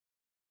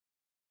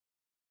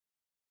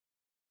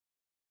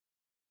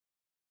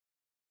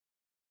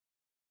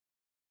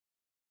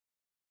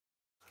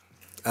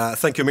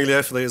Thank you,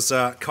 Emilio, for those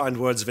kind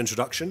words of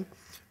introduction.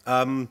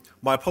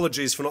 My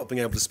apologies for not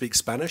being able to speak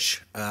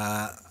Spanish.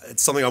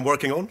 It's something I'm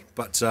working on,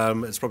 but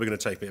it's probably going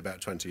to take me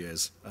about 20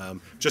 years,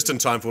 just in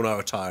time for when I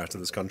retire to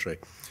this country.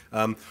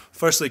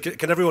 Firstly,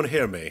 can everyone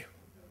hear me?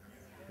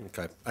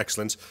 Okay,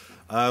 excellent.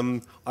 I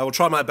will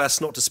try my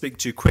best not to speak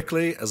too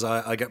quickly, as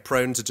I get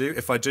prone to do.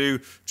 If I do,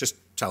 just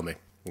tell me.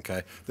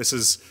 Okay, this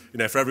is,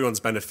 for everyone's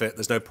benefit.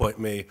 There's no point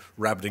in me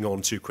rabbiting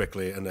on too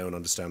quickly and no one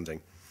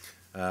understanding.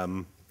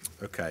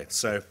 Okay,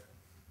 so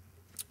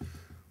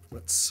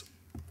let's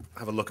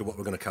have a look at what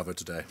we're going to cover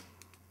today.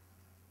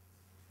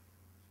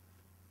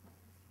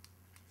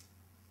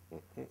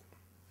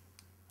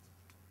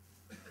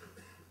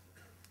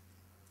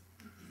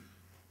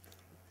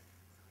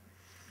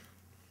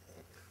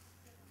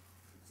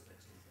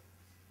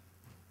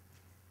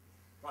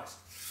 Right.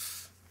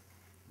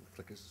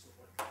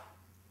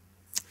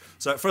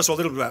 So first of all, a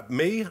little bit about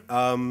me,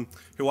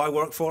 who I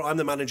work for. I'm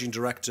the managing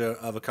director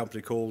of a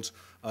company called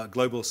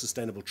Global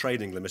Sustainable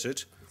Trading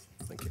Limited,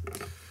 thank you,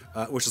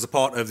 which is a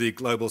part of the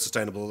Global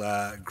Sustainable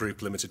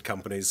Group Limited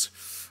companies.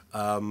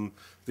 The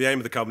aim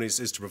of the companies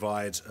is to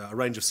provide a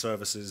range of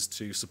services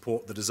to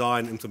support the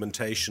design,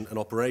 implementation and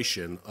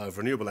operation of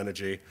renewable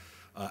energy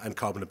and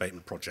carbon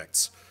abatement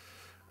projects.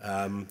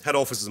 Head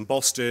office is in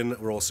Boston.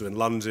 We're also in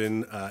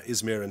London,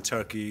 Izmir in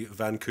Turkey,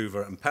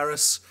 Vancouver and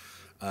Paris.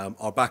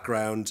 Our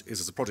background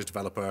is as a project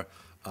developer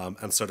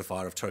and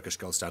certifier of Turkish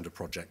Gold Standard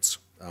projects.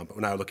 But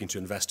we're now looking to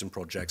invest in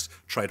projects,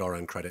 trade our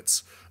own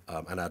credits,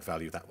 and add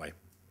value that way.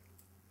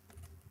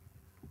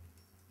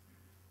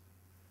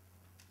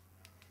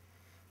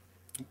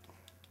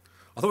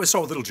 I thought we'd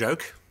start with a little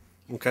joke.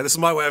 Okay, this is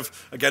my way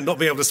of, again, not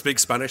being able to speak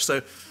Spanish,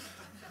 so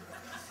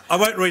I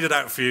won't read it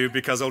out for you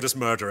because I'll just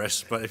murder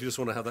it. But if you just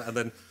want to have that, and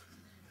then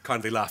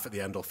kindly laugh at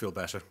the end, I'll feel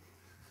better.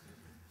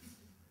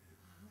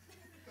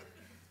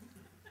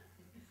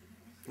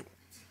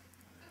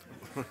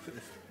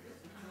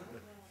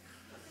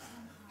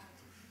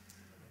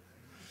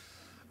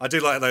 I do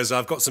like those.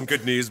 I've got some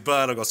good news,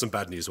 but I've got some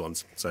bad news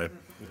ones. So,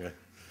 okay.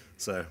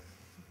 So,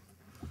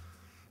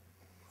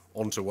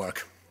 on to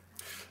work.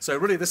 So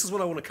really, this is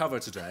what I want to cover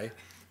today.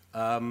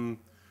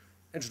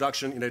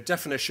 Introduction,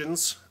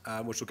 definitions,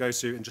 which we'll go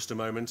to in just a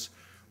moment.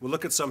 We'll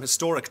look at some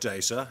historic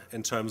data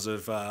in terms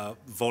of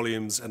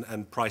volumes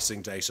and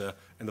pricing data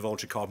in the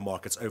voluntary carbon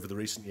markets over the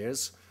recent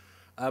years.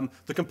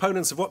 The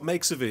components of what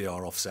makes a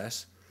VR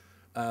offset.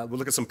 We'll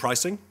look at some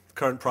pricing,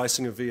 current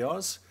pricing of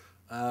VRs.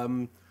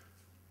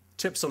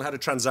 Tips on how to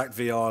transact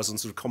VRs and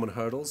sort of common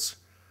hurdles.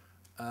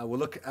 We'll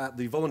look at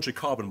the voluntary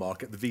carbon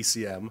market, the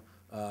VCM,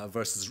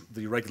 versus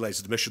the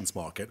regulated emissions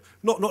market.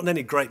 Not in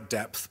any great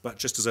depth, but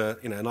just as a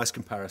nice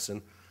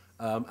comparison.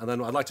 And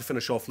then I'd like to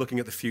finish off looking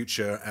at the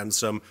future and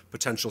some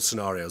potential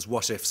scenarios,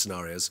 what-if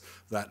scenarios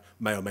that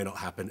may or may not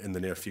happen in the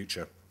near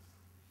future.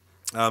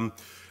 In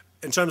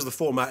terms of the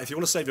format, if you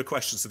want to save your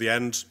questions to the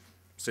end,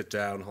 sit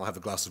down, I'll have a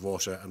glass of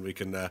water, and we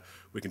can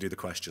do the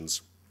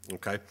questions.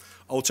 Okay.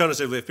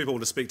 Alternatively, if people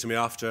want to speak to me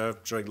after,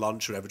 during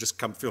lunch, or whatever, just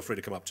feel free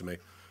to come up to me,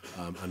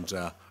 and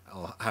I'm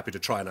happy to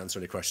try and answer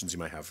any questions you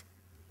may have.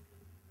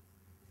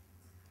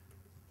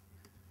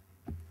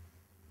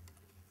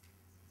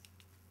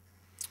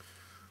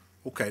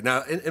 Okay.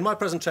 Now, in my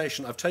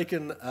presentation, I've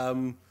taken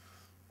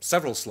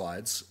several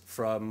slides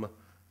from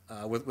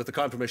with the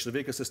kind permission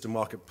of Ecosystem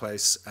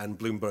Marketplace and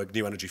Bloomberg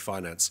New Energy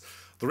Finance.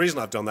 The reason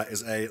I've done that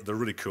is A, they're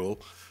really cool,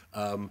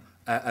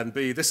 and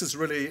B, this is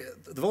really,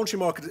 the voluntary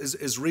market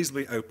is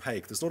reasonably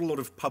opaque. There's not a lot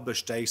of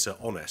published data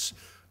on it.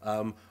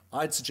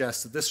 I'd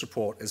suggest that this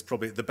report is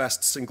probably the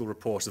best single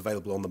report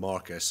available on the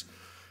market,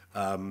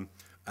 and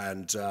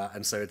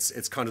so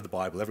it's kind of the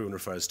Bible. Everyone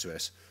refers to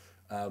it.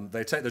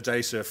 They take the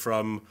data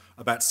from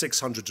about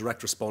 600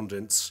 direct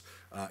respondents,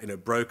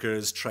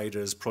 brokers,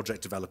 traders,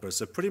 project developers.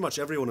 So pretty much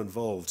everyone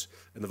involved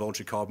in the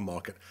voluntary carbon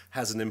market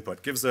has an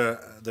input, gives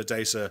the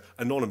data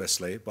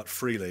anonymously but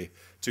freely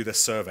to this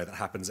survey that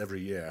happens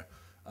every year.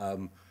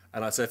 And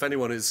I'd say if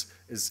anyone is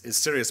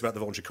serious about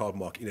the voluntary carbon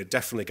market,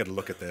 definitely get a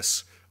look at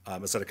this.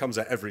 And so it comes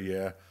out every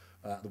year.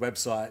 The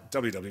website,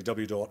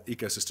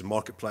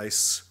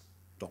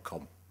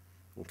 www.ecosystemmarketplace.com.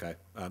 Okay,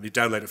 you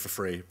download it for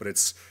free, but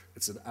it's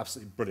an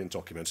absolutely brilliant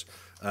document,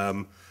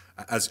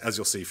 as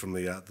you'll see from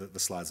the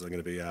slides that I'm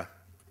going to be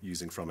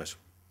using from it.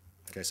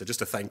 Okay, so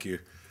just a thank you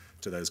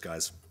to those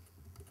guys.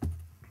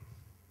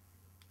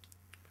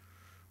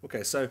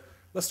 Okay, so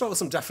let's start with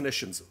some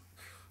definitions.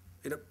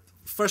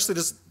 Firstly,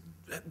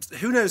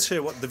 who knows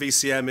here what the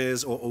VCM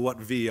is or what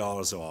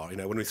VRs are?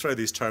 When we throw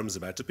these terms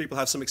about, do people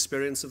have some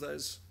experience of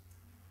those?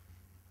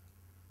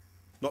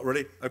 Not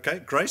really. Okay,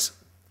 great.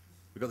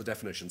 We've got the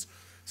definitions.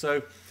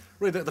 So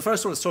really, the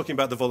first one is talking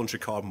about the voluntary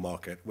carbon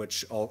market,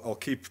 which I'll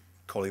keep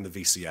calling the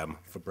VCM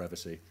for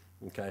brevity.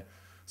 Okay,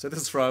 so this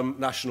is from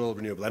National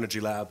Renewable Energy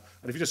Lab,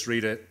 and if you just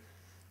read it,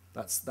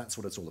 that's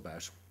what it's all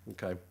about.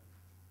 Okay.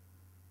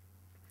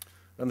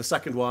 And the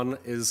second one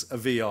is a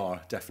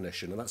VR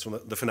definition, and that's from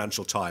the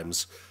Financial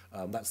Times.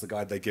 That's the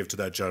guide they give to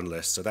their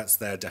journalists, so that's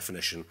their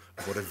definition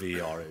of what a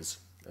VR is.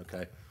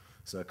 Okay.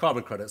 So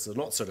carbon credits are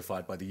not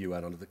certified by the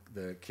UN under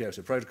the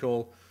Kyoto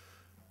Protocol.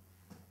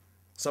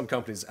 Some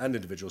companies and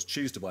individuals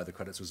choose to buy the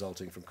credits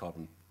resulting from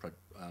carbon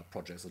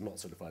projects that are not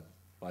certified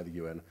by the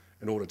UN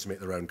in order to meet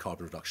their own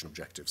carbon reduction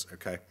objectives,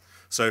 okay?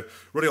 So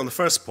really on the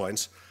first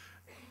point,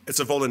 it's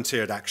a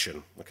volunteered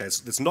action, okay?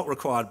 It's not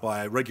required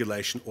by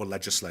regulation or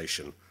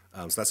legislation.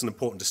 So that's an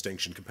important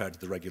distinction compared to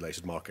the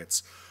regulated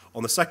markets.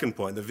 On the second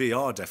point, the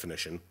VR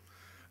definition,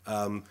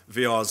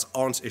 VRs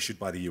aren't issued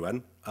by the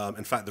UN.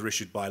 In fact, they're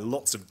issued by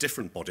lots of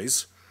different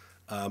bodies,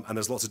 and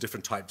there's lots of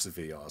different types of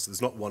VRs.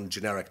 There's not one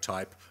generic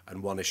type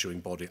and one issuing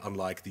body,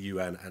 unlike the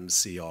UN and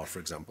CR, for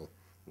example,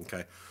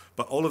 okay?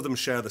 But all of them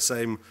share the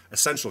same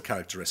essential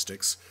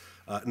characteristics,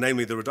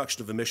 namely the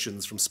reduction of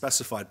emissions from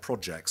specified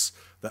projects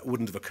that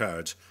wouldn't have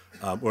occurred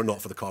were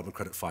not for the carbon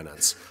credit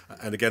finance.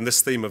 And again,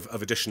 this theme of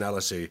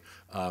additionality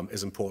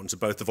is important to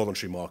both the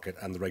voluntary market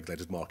and the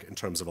regulated market in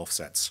terms of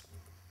offsets.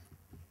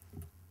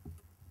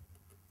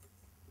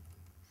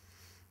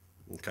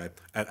 Okay,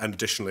 and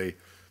additionally,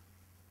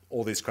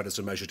 all these credits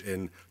are measured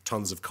in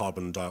tons of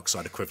carbon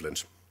dioxide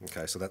equivalent.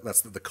 Okay, so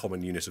that's the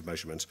common unit of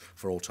measurement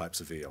for all types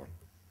of VR.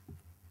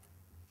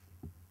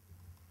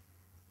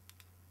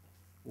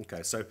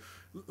 Okay, so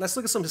let's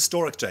look at some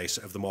historic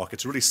data of the market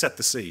to really set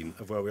the scene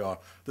of where we are.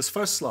 This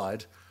first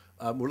slide,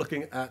 we're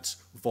looking at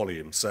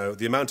volume, so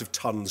the amount of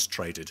tons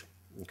traded.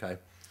 Okay,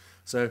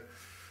 so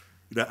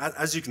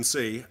as you can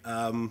see,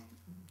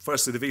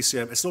 firstly, the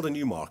VCM, it's not a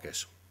new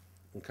market.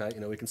 Okay,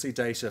 we can see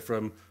data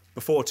from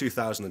before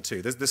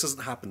 2002. This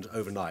hasn't happened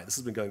overnight. This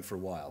has been going for a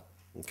while.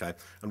 Okay,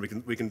 and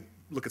we can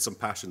look at some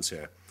patterns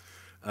here.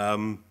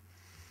 And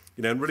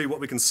really what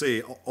we can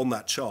see on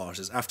that chart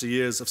is after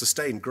years of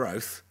sustained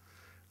growth,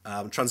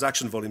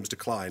 transaction volumes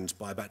declined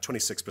by about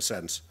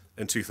 26%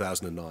 in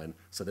 2009.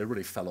 So they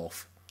really fell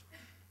off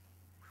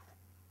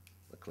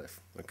the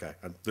cliff. Okay,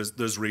 and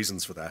there's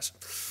reasons for that.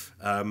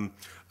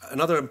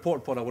 Another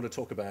important point I want to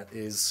talk about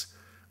is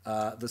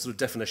the sort of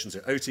definitions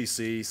here: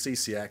 OTC,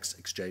 CCX,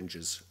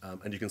 exchanges,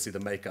 and you can see the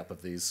makeup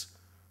of these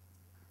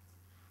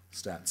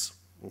stats.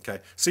 Okay,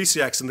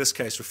 CCX in this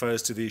case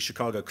refers to the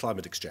Chicago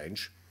Climate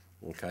Exchange.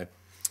 Okay,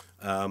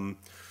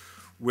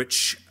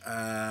 which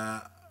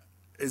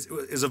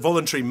is a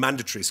voluntary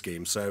mandatory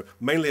scheme. So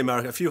mainly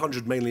a few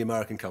hundred mainly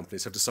American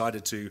companies have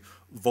decided to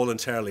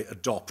voluntarily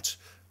adopt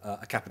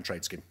a cap and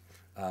trade scheme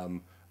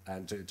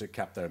and to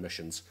cap their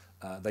emissions.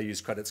 They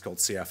use credits called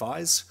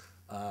CFIs,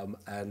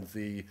 and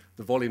the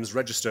volumes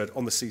registered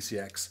on the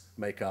CCX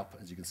make up,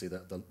 as you can see,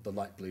 the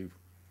light blue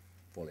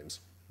volumes.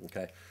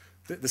 Okay.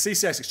 The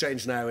CCX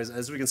exchange now is,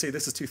 as we can see,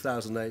 this is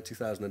 2008,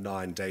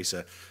 2009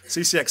 data.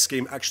 CCX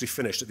scheme actually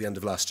finished at the end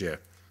of last year.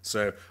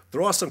 So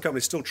there are some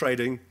companies still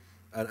trading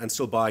and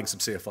still buying some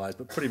CFIs,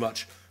 but pretty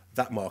much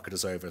that market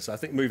is over. So I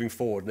think moving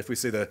forward, and if we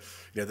see the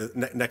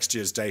next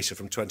year's data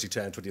from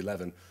 2010,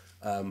 2011,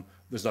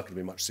 there's not going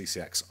to be much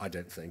CCX, I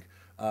don't think.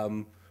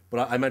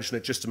 But I mention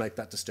it just to make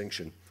that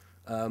distinction.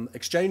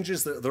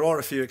 Exchanges, there are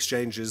a few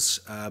exchanges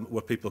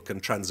where people can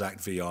transact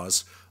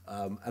VRs,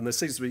 and there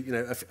seems to be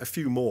a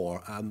few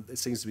more. It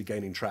seems to be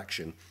gaining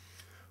traction,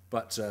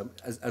 but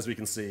as we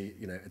can see,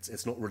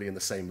 it's not really in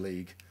the same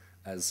league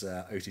as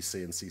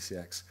OTC and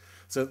CCX.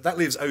 So that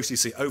leaves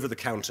OTC, over the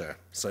counter.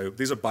 So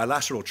these are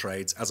bilateral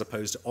trades as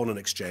opposed to on an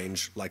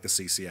exchange like the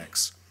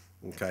CCX.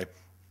 Okay,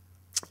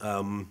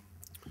 and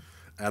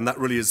that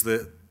really is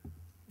the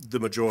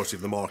majority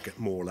of the market,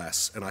 more or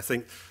less. And I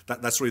think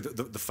that's really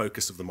the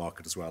focus of the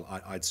market as well,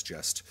 I'd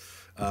suggest.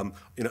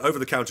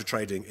 Over-the-counter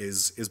trading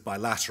is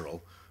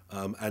bilateral,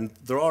 and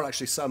there are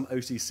actually some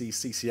OTC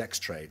CCX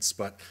trades,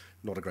 but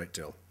not a great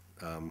deal.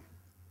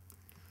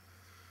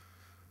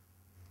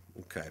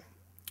 Okay,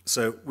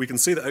 so we can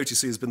see that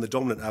OTC has been the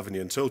dominant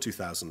avenue until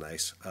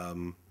 2008,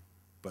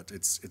 but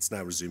it's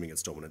now resuming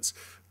its dominance.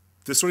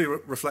 This really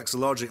reflects the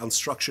largely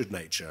unstructured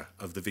nature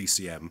of the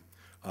VCM,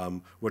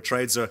 where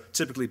trades are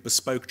typically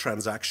bespoke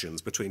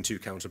transactions between two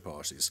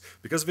counterparties.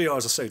 Because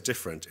VRs are so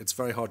different, it's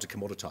very hard to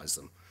commoditize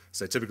them.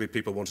 So typically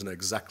people want to know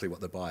exactly what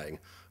they're buying,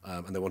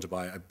 and they want to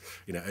buy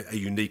a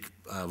unique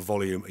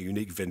volume, a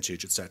unique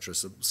vintage, etc.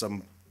 So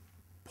some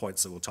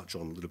points that we'll touch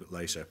on a little bit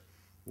later.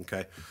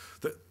 Okay,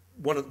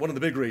 one of the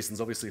big reasons,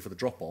 obviously, for the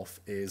drop-off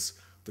is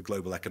the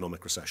global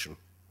economic recession.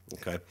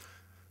 Okay,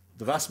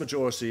 the vast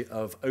majority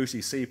of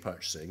OTC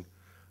purchasing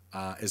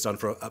is done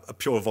for a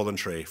pure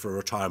voluntary, for a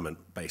retirement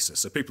basis.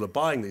 So people are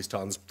buying these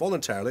tons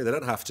voluntarily, they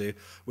don't have to,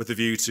 with a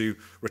view to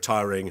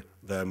retiring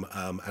them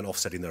and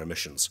offsetting their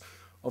emissions.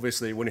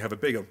 Obviously, when you have a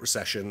bigger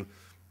recession,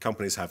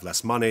 companies have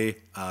less money,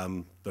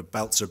 the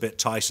belts are a bit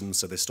tightened,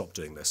 so they stop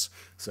doing this.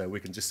 So we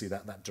can just see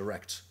that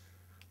direct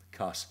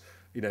cut.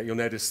 You'll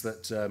notice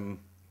that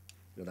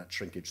that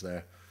shrinkage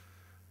there.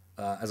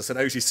 As I said,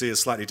 OTC is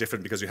slightly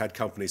different because you had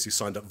companies who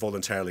signed up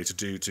voluntarily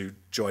to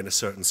join a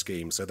certain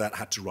scheme, so that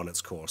had to run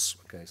its course.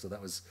 Okay, so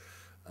that was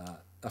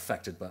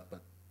affected, but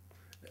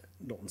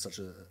not in such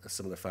a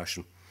similar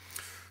fashion.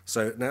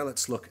 So now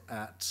let's look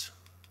at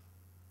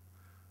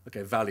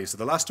value. So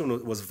the last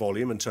one was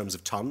volume in terms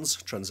of tons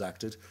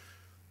transacted.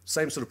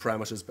 Same sort of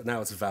parameters, but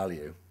now it's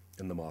value.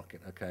 in the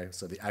market, okay?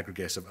 So the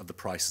aggregate of the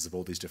prices of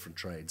all these different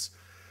trades.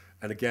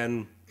 And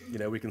again,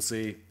 we can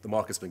see the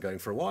market's been going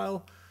for a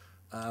while.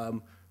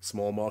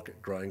 Small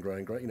market, growing,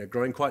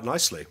 growing quite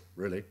nicely,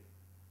 really.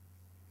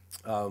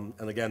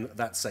 And again,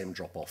 that same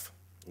drop-off,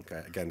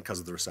 okay, again, because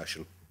of the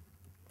recession.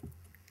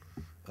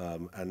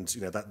 And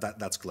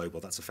that's global,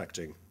 that's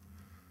affecting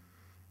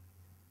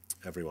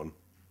everyone.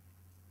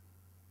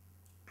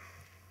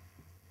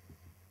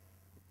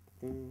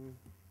 Taking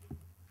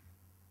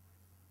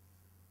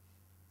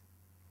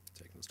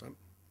this time.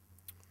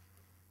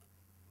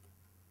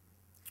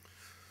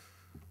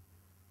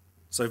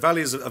 So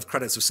values of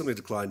credits have similarly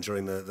declined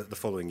during the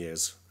following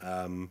years.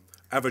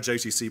 Average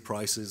OTC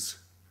prices,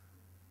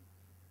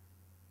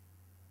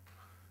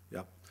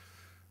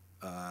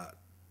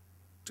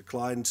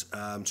 declined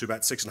to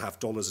about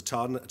 $6.50 a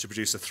ton to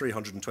produce a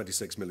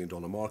 $326 million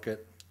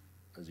market,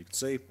 as you can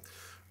see.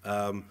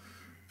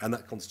 And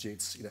that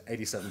constitutes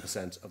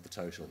 87% of the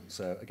total.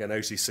 So again,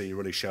 OTC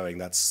really showing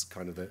that's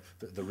kind of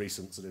the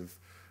recent sort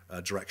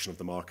of direction of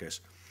the market.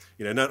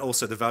 Note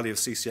also the value of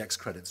CCX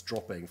credits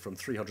dropping from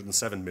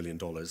 $307 million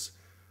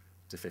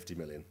to 50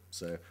 million.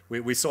 So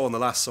we saw on the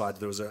last slide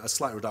there was a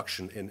slight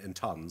reduction in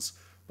tons,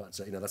 but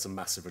that's a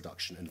massive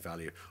reduction in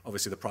value.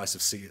 Obviously, the price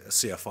of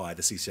CFI,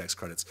 the CCX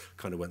credits,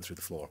 kind of went through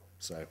the floor.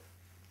 So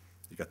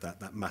you get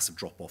that massive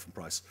drop-off in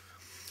price.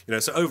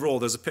 So overall,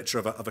 there's a picture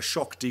of a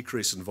shock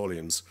decrease in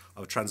volumes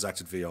of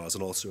transacted VRs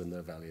and also in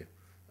their value.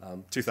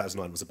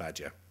 2009 was a bad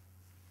year.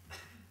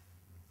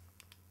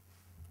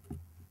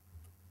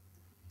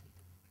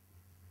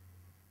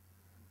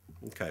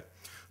 Okay,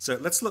 so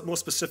let's look more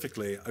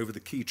specifically over the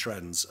key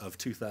trends of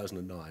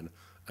 2009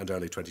 and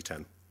early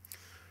 2010.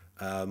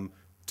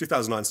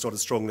 2009 started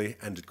strongly,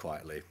 ended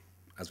quietly,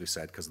 as we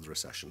said, because of the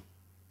recession,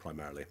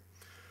 primarily.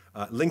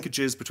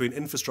 Linkages between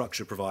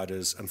infrastructure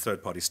providers and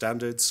third-party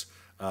standards,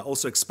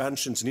 also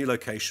expansion to new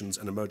locations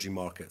and emerging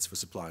markets for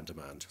supply and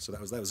demand. So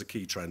that was a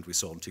key trend we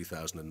saw in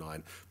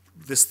 2009.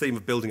 This theme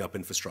of building up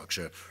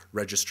infrastructure,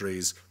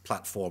 registries,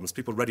 platforms,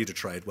 people ready to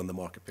trade when the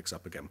market picks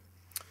up again.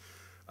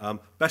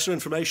 Better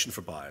information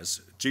for buyers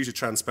due to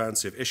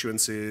transparency of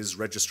issuances,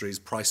 registries,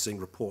 pricing,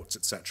 reports,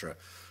 etc.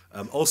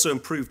 Also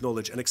improved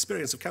knowledge and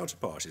experience of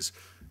counterparties.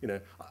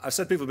 I've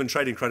said people have been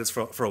trading credits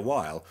for a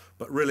while,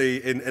 but really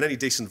in any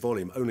decent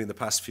volume only in the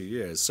past few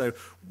years. So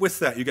with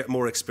that, you get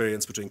more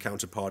experience between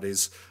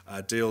counterparties.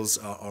 Deals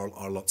are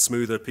a lot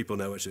smoother. People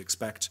know what to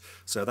expect.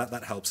 So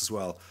that helps as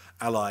well,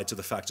 allied to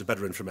the fact of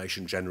better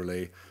information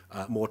generally,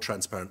 more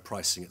transparent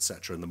pricing,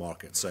 etc. in the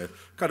market. So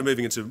kind of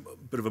moving into a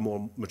bit of a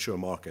more mature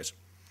market.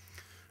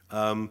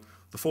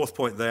 The fourth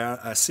point there,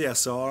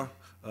 CSR,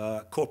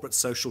 corporate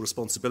social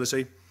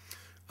responsibility,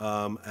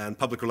 and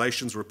public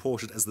relations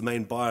reported as the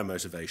main buyer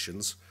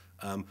motivations.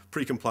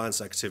 Pre-compliance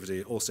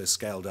activity also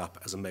scaled up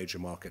as a major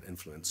market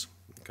influence.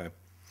 Okay,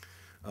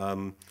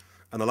 and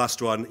the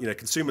last one,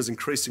 consumers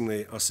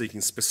increasingly are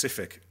seeking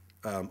specific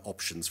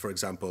options. For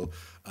example,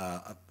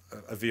 a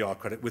VR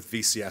credit with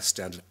VCS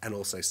standard and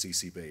also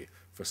CCB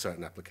for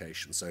certain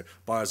applications. So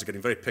buyers are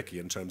getting very picky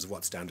in terms of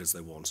what standards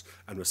they want,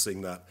 and we're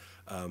seeing that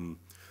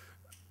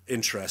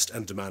interest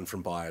and demand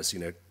from buyers,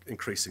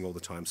 increasing all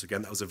the time. So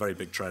again, that was a very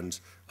big trend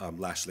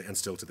last year and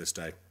still to this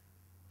day.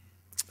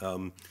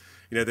 The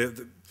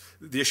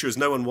issue is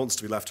no one wants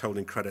to be left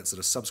holding credits that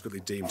are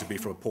subsequently deemed to be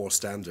from a poor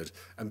standard.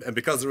 And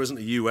because there isn't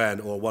a UN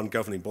or one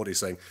governing body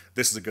saying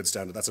this is a good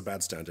standard, that's a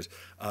bad standard,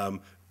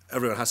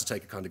 everyone has to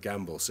take a kind of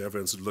gamble. So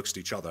everyone sort of looks at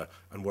each other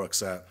and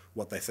works out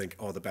what they think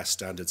are the best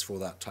standards for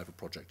that type of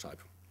project type.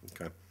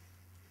 Okay.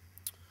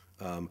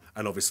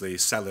 And obviously,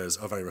 sellers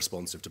are very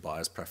responsive to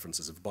buyers'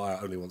 preferences. If a buyer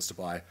only wants to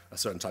buy a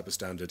certain type of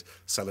standard,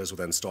 sellers will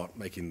then start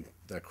making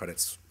their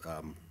credits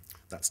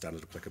that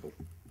standard applicable.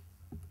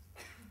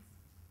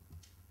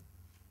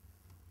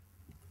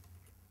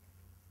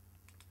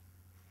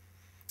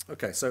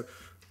 Okay, so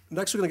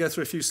next we're going to go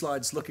through a few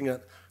slides looking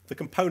at the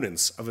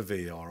components of a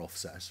VER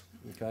offset.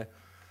 Okay,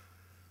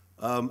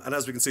 and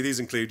as we can see,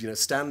 these include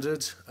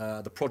standard,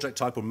 the project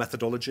type or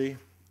methodology,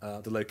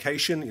 the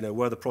location,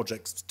 where the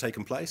project's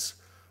taken place,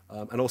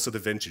 and also the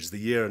vintage, the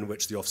year in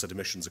which the offset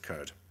emissions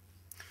occurred.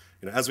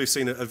 As we've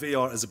seen, a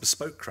VR is a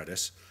bespoke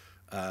credit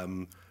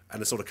and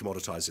it's not a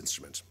commoditized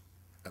instrument,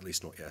 at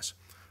least not yet.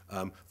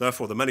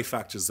 Therefore, there are many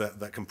factors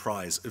that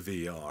comprise a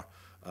VER,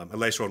 and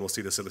later on we'll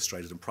see this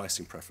illustrated in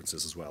pricing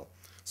preferences as well.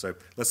 So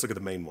let's look at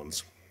the main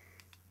ones.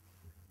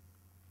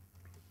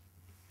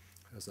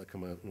 How's that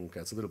come out? Okay,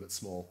 it's a little bit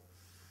small.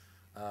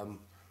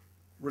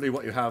 Really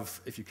what you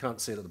have, if you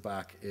can't see it at the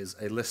back, is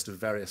a list of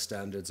various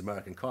standards: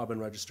 American Carbon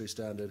Registry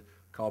Standard,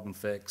 Carbon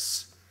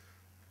Fix,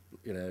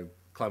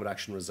 Climate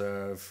Action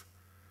Reserve.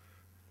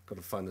 Got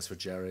to find this for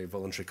Jerry,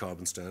 Voluntary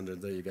Carbon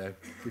Standard. There you go.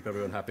 Keep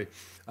everyone happy.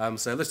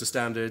 So a list of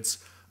standards,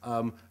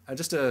 and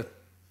just a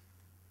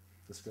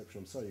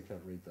description. I'm sorry you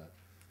can't read that,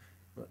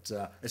 but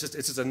it's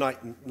just a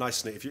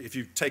nice. If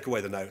you take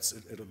away the notes,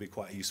 it'll be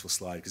quite a useful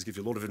slide because it gives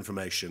you a lot of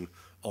information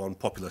on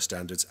popular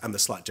standards and the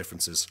slight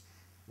differences.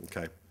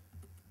 Okay.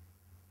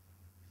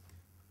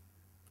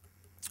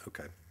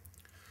 Okay.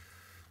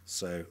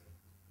 So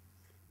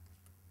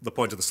the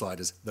point of the slide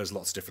is there's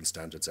lots of different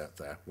standards out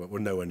there. We're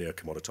nowhere near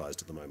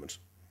commoditized at the moment.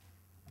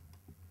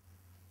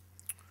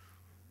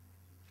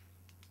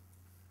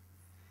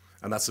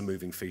 And that's a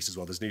moving feast as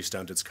well. There's new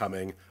standards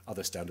coming,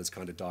 other standards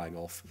kind of dying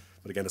off.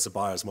 But again, it's a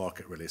buyer's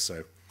market, really,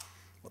 so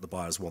what the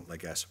buyers want, they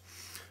get.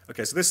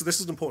 Okay, so this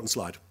is an important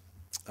slide.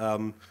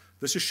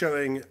 This is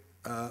showing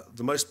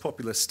the most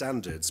popular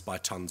standards by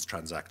tons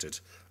transacted,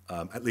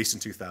 at least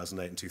in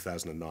 2008 and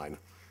 2009.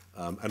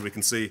 And we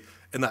can see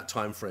in that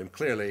time frame,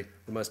 clearly,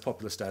 the most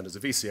popular standards are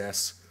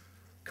VCS,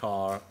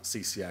 CAR,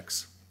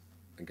 CCX,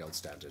 and gold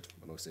standard.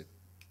 And obviously, it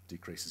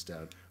decreases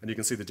down. And you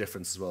can see the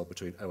difference as well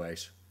between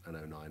 08 and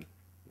 09.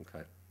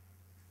 Okay.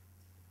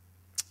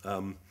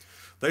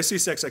 Those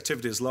CCX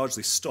activities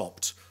largely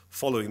stopped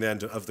following the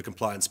end of the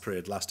compliance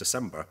period last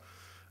December.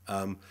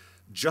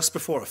 Just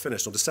before it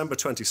finished, on December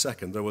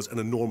 22nd, there was an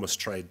enormous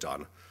trade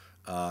done.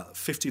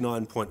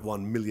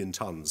 59.1 million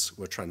tons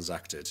were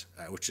transacted,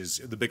 which is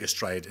the biggest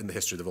trade in the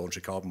history of the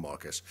voluntary carbon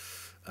market.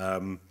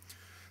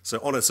 So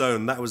on its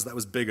own, that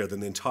was bigger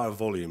than the entire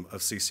volume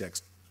of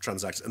CCX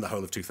transacted in the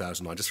whole of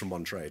 2009, just from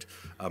one trade.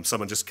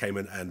 Someone just came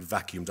in and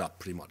vacuumed up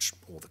pretty much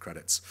all the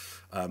credits.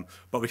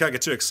 But we can't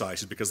get too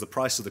excited because the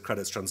price of the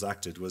credits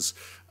transacted was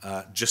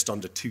just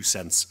under 2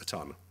 cents a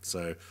ton.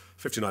 So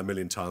 59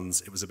 million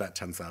tons, it was about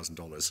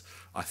 $10,000,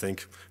 I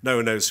think. No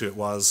one knows who it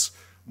was.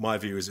 My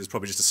view is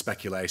probably just a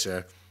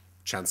speculator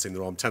chancing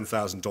their arm.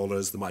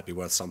 $10,000, they might be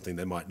worth something,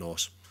 they might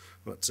not.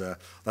 But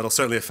that'll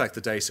certainly affect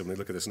the data when we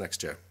look at this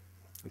next year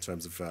in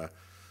terms of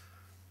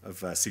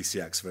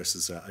CCX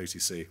versus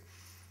OTC.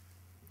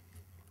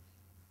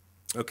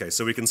 Okay,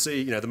 so we can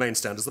see, the main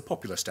standards, the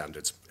popular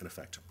standards, in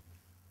effect.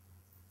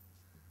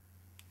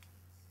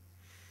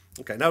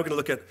 Okay, now we're going to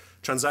look at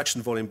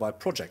transaction volume by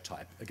project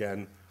type.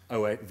 Again,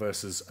 08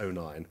 versus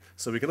 09.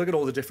 So we can look at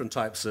all the different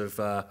types of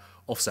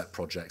offset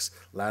projects: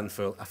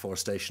 landfill,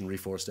 afforestation,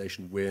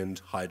 reforestation,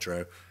 wind,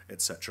 hydro,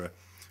 etc.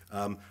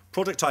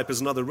 Project type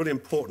is another really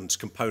important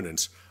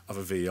component of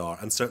a VER,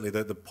 and certainly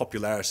the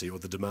popularity or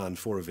the demand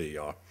for a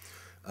VER.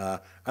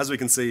 As we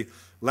can see,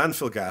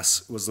 landfill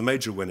gas was the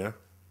major winner,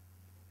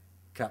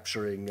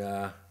 capturing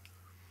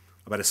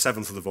about a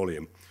seventh of the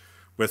volume,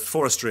 with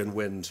forestry and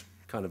wind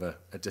kind of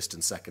a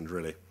distant second,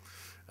 really.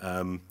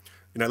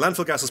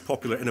 Landfill gas is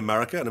popular in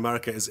America, and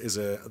America is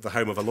the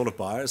home of a lot of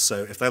buyers,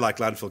 so if they like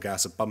landfill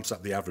gas, it bumps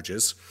up the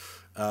averages.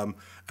 And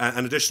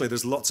additionally,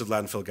 there's lots of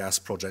landfill gas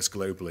projects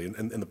globally,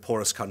 in the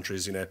poorest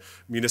countries,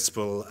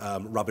 municipal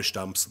rubbish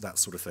dumps, that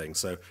sort of thing.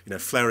 So,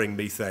 flaring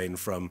methane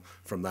from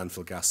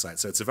landfill gas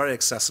sites. So it's a very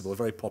accessible, a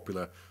very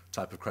popular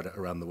type of credit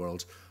around the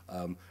world.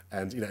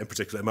 And in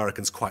particular,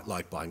 Americans quite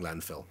like buying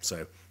landfill.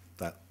 So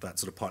that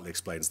sort of partly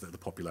explains the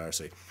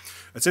popularity.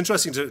 It's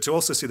interesting to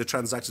also see the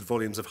transacted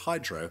volumes of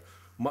hydro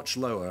much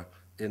lower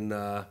in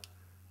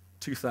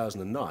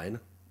 2009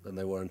 than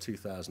they were in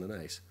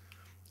 2008.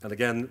 And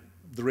again,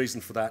 the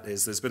reason for that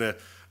is there's been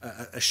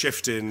a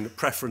shift in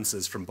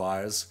preferences from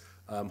buyers.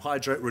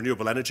 Hydro,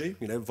 renewable energy,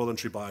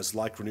 voluntary buyers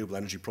like renewable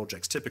energy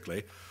projects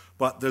typically,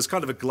 but there's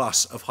kind of a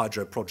glut of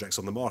hydro projects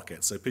on the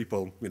market. So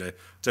people,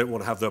 don't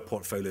want to have their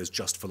portfolios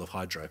just full of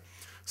hydro.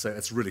 So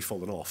it's really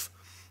fallen off.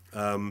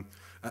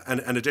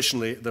 And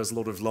additionally, there's a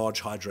lot of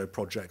large hydro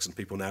projects, and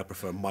people now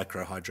prefer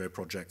micro hydro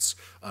projects,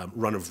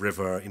 run of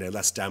river,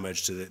 less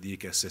damage to the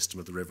ecosystem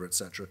of the river,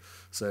 etc.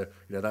 So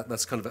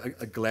that's kind of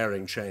a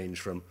glaring change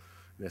from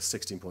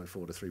 16.4 to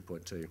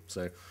 3.2.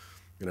 So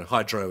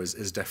hydro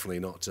is definitely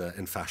not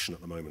in fashion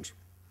at the moment.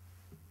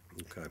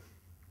 Okay.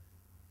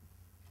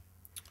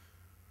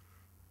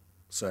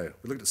 So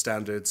we looked at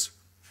standards,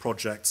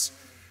 projects.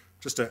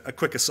 Just a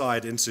quick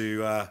aside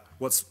into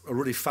what's a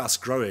really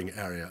fast-growing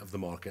area of the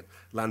market: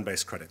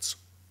 land-based credits.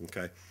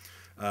 Okay,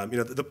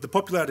 the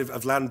popularity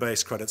of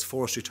land-based credits,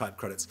 forestry-type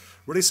credits,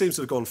 really seems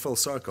to have gone full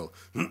circle.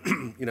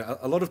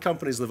 A lot of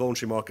companies in the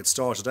voluntary market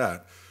started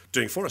out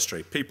doing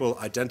forestry. People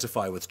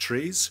identify with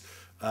trees.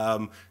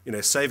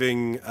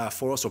 Saving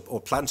forests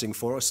or planting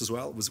forests as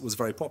well was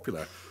very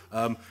popular.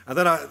 And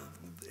then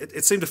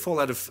it seemed to fall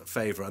out of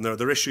favour, and there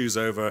are issues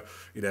over,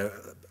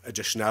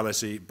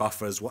 additionality,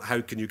 buffers. How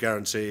can you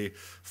guarantee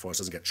forest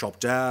doesn't get chopped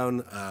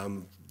down?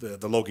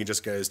 The logging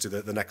just goes to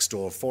the next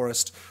door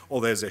forest. All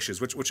those issues,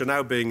 which are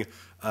now being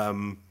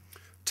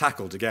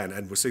tackled again,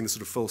 and we're seeing this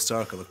sort of full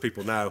circle of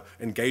people now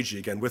engaging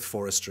again with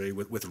forestry,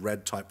 with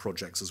RED type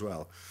projects as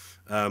well.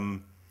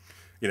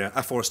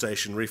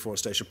 Afforestation,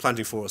 reforestation,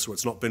 planting forests where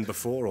it's not been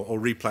before, or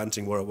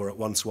replanting where it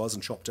once was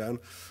and chopped down.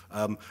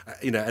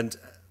 And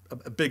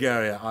a big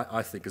area,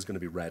 I think, is going to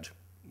be RED,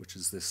 which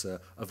is this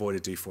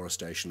avoided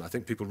deforestation. I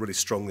think people really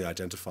strongly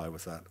identify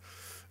with that.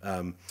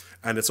 And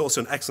it's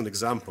also an excellent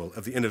example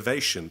of the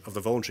innovation of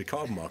the voluntary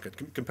carbon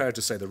market compared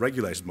to, say, the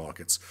regulated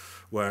markets,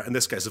 where, in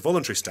this case, the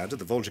voluntary standard,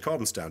 the voluntary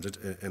carbon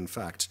standard, in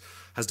fact,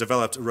 has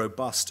developed a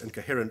robust and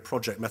coherent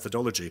project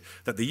methodology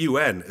that the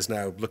UN is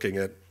now looking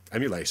at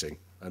emulating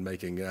and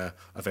making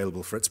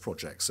available for its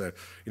projects. So,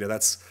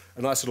 that's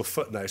a nice little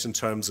footnote in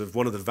terms of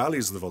one of the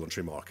values of the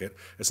voluntary market.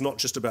 It's not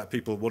just about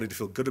people wanting to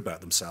feel good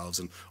about themselves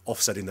and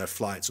offsetting their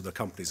flights or their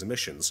company's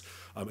emissions.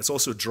 It's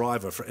also a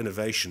driver for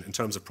innovation in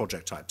terms of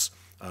project types,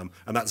 and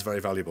that's very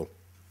valuable.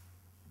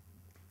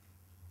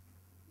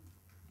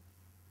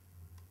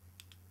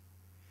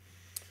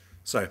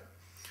 So,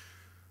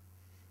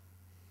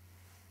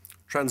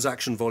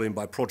 transaction volume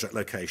by project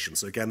location.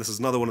 So again, this is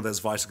another one of those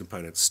vital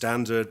components.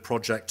 Standard,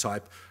 project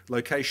type,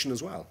 location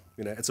as well.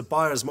 It's a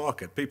buyer's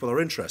market. People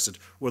are interested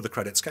where the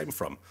credits came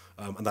from,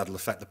 and that'll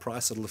affect the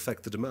price, that'll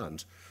affect the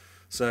demand.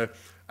 So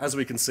as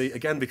we can see,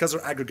 again, because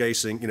we're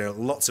aggregating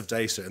lots of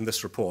data in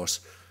this report,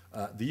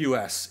 the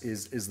US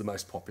is the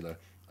most popular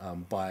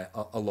by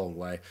a long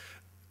way.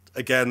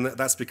 Again,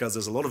 that's because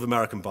there's a lot of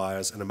American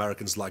buyers, and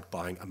Americans like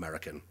buying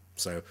American.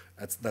 So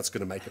that's going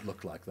to make it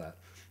look like that.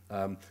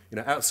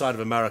 Outside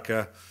of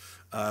America,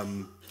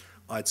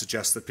 I'd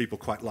suggest that people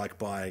quite like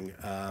buying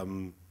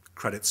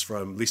credits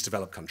from least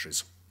developed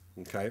countries.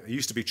 Okay, it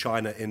used to be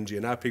China,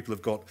 India. Now people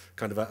have got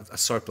kind of a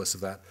surplus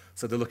of that,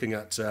 so they're looking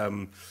at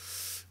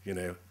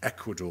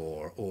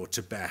Ecuador or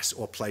Tibet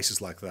or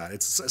places like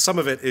that. Some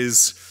of it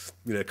is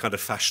kind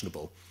of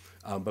fashionable,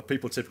 but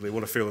people typically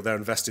want to feel that they're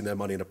investing their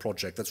money in a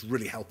project that's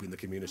really helping the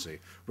community,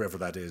 wherever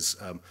that is.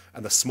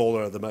 And the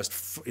smaller, the most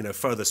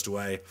furthest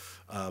away,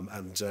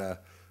 and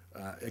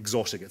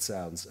exotic it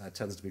sounds,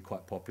 tends to be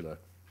quite popular.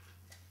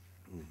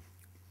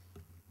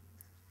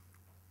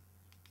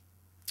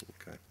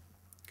 Okay.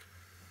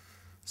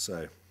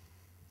 So,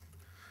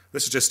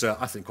 this is just,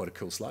 I think, quite a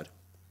cool slide.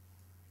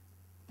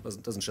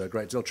 Doesn't show a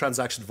great deal.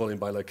 Transaction volume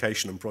by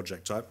location and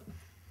project type.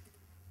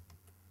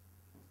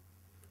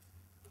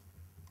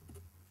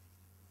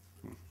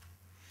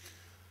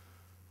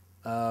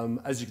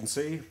 As you can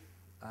see,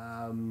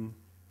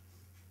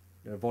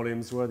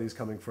 volumes, where are these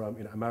coming from?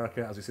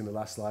 America, as we see in the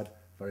last slide,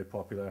 very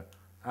popular.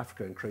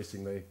 Africa,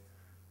 increasingly.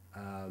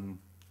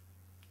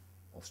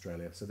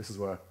 Australia. So this is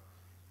where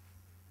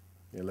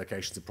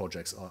locations of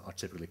projects are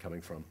typically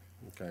coming from.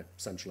 Okay,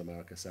 Central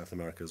America, South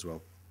America as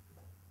well.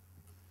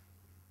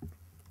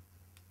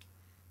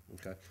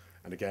 Okay,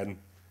 and again,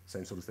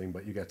 same sort of thing,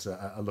 but you get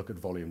a look at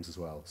volumes as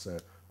well. So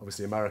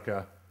obviously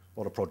America, a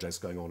lot of projects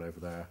going on over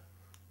there.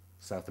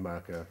 South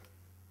America,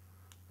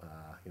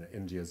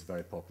 India is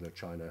very popular.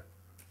 China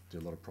do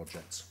a lot of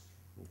projects.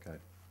 Okay.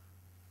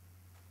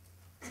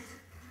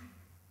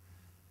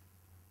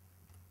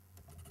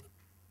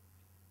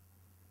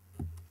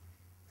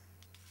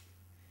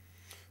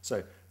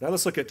 So now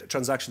let's look at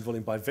transaction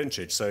volume by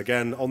vintage. So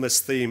again, on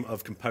this theme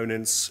of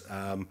components,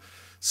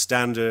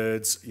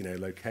 standards,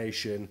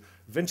 location,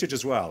 vintage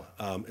as well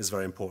is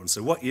very important.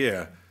 So what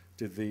year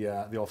did the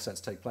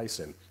offsets take place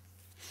in?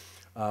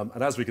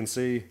 And as we can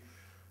see,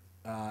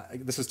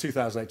 this is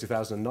 2008,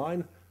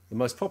 2009. The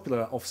most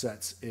popular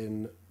offsets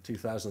in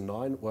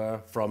 2009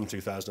 were from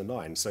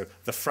 2009, so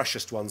the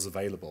freshest ones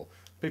available.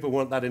 People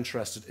weren't that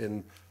interested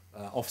in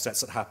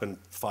offsets that happened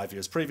 5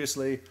 years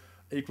previously.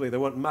 Equally, they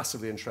weren't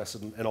massively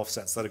interested in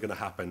offsets that are going to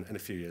happen in a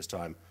few years'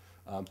 time.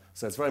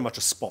 So it's very much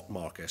a spot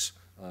market,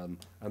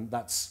 and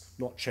that's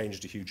not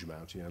changed a huge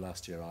amount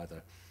last year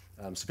either.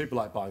 So people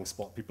like buying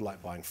spot, people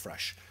like buying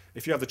fresh.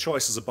 If you have the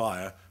choice as a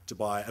buyer to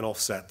buy an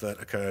offset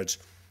that occurred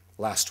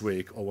last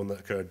week or one that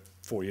occurred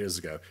 4 years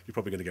ago, you're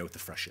probably going to go with the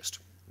freshest.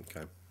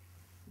 Okay.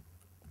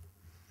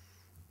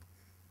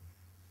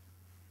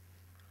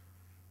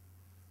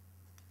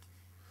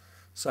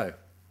 So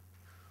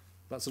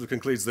that sort of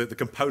concludes the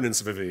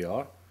components of a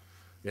VR.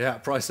 Yeah,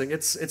 pricing,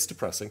 it's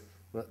depressing,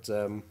 but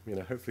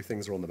hopefully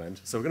things are on the mend.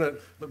 So we're going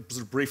to look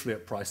sort of briefly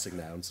at pricing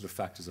now and sort of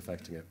factors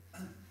affecting it.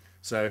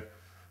 So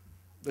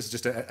this is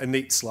just a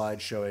neat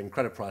slide showing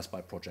credit price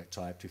by project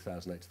type,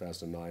 2008,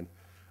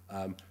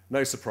 2009.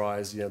 No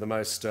surprise, the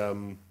most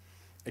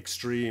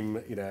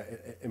extreme,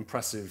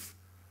 impressive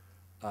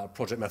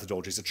project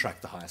methodologies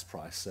attract the highest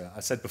price. I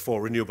said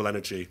before, renewable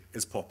energy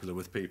is popular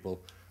with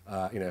people.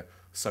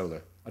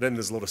 Solar. I don't think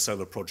there's a lot of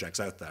solar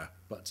projects out there,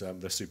 but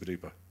they're super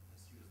duper.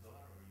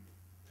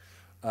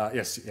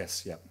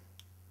 Yes, yeah.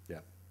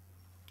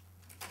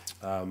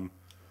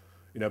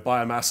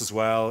 Biomass as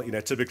well.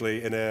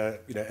 Typically in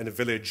a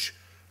village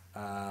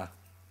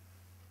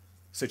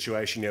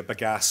situation,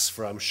 bagasse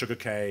from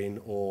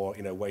sugarcane or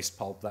waste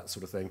pulp, that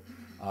sort of thing.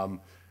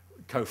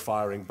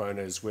 Co-firing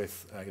burners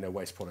with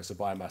waste products. So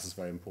biomass is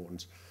very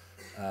important.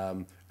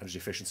 Energy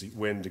efficiency,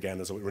 wind again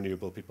is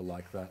renewable. People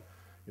like that.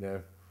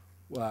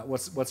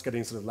 What's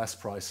getting sort of less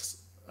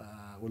price?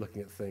 We're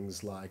looking at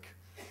things like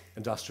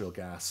industrial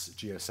gas,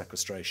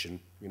 geosequestration.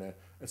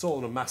 It's all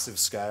on a massive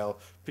scale.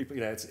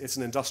 People, it's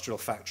an industrial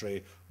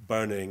factory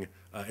burning,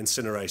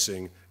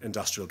 incinerating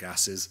industrial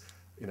gases.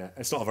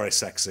 It's not very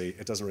sexy.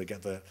 It doesn't really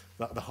get the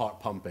heart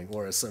pumping.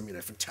 Whereas some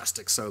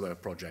fantastic solar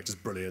project is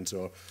brilliant,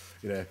 or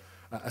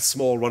a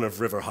small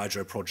run-of-river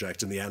hydro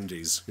project in the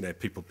Andes,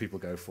 people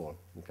go for.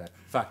 Okay,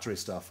 factory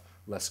stuff,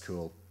 less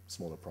cool,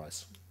 smaller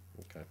price.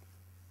 Okay.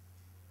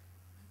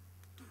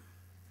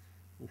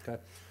 Okay.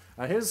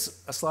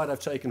 Here's a slide I've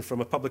taken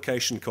from a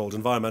publication called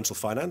Environmental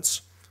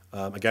Finance.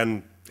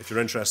 Again, if you're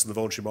interested in the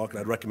voluntary market,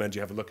 I'd recommend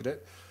you have a look at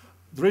it.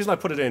 The reason I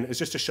put it in is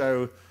just to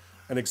show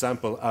an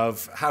example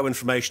of how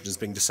information is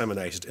being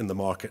disseminated in the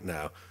market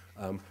now.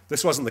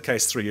 This wasn't the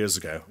case 3 years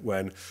ago,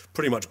 when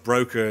pretty much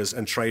brokers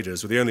and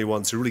traders were the only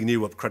ones who really knew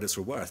what credits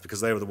were worth,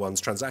 because they were the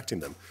ones transacting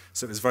them.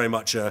 So it was very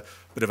much a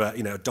bit of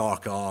a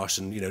dark art,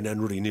 and no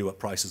one really knew what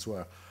prices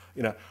were.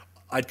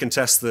 I'd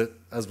contest that,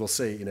 as we'll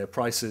see,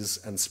 prices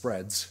and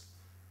spreads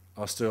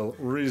are still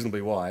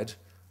reasonably wide,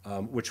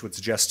 which would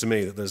suggest to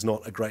me that there's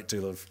not a great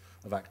deal of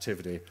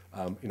activity,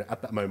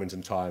 at that moment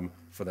in time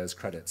for those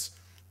credits.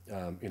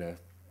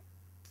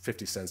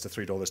 50 cents to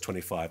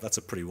 $3.25, that's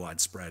a pretty wide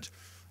spread.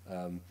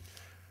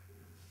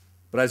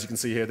 But as you can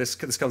see here, this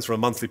comes from a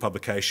monthly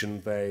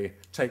publication. They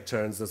take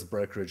turns, there's a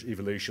brokerage,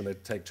 Evolution, they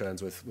take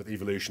turns with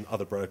Evolution,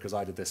 other brokers.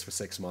 I did this for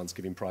 6 months,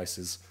 giving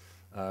prices.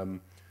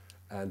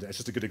 And it's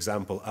just a good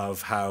example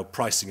of how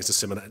pricing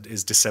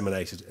is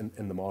disseminated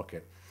in the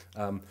market.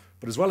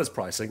 But as well as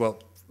pricing, well,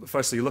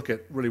 firstly, you look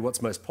at really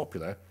what's most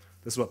popular.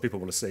 This is what people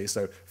want to see.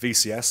 So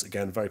VCS,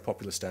 again, very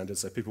popular standard.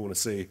 So people want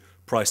to see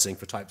pricing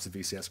for types of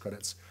VCS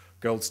credits.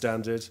 Gold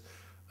standard,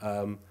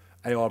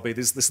 ARB,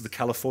 this is the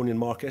Californian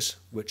market,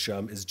 which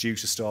is due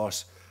to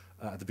start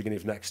at the beginning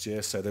of next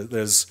year. So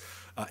there's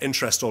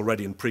interest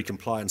already in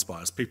pre-compliance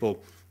buyers,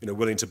 people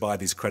willing to buy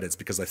these credits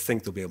because they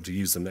think they'll be able to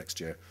use them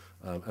next year.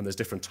 And there's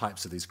different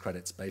types of these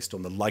credits based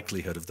on the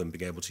likelihood of them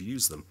being able to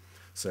use them.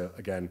 So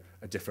again,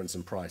 a difference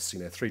in price,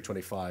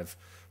 $3.25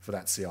 for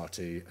that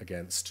CRT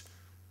against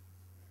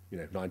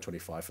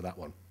 $9.25 for that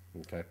one.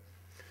 Okay.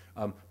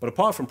 But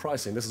apart from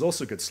pricing, this is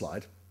also a good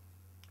slide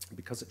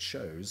because it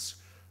shows,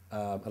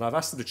 and I've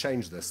asked them to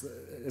change this.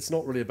 It's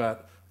not really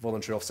about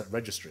voluntary offset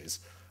registries.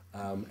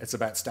 It's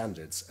about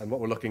standards. And what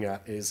we're looking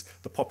at is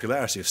the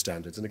popularity of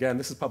standards. And again,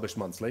 this is published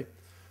monthly.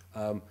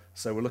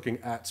 So we're looking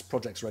at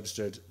projects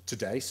registered to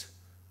date.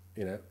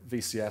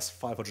 VCS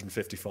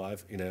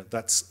 555.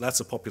 That's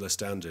a popular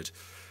standard.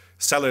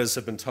 Sellers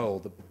have been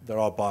told that there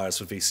are buyers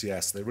for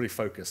VCS. They really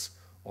focus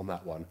on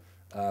that one.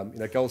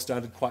 Gold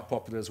standard, quite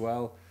popular as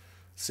well.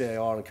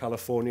 CAR in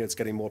California, it's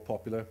getting more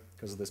popular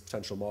because of this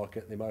potential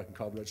market in the American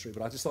carbon registry.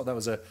 But I just thought that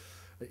was a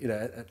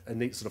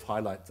neat sort of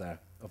highlight there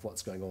of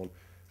what's going on.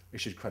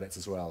 Issued credits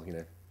as well,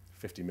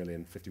 50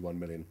 million, 51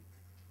 million.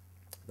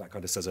 That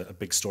kind of says a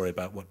big story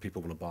about what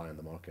people want to buy in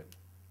the market.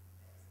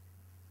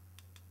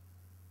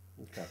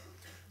 Okay.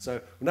 So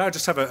now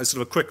just have a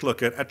sort of a quick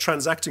look at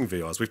transacting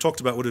VRs. We've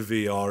talked about what a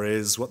VR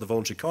is, what the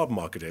voluntary carbon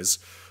market is,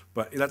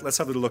 but let's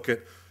have a look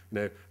at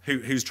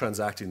who's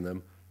transacting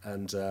them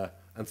and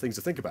things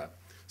to think about.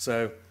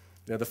 So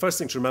the first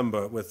thing to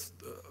remember with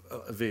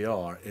a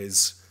VR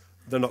is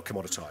they're not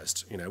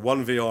commoditized.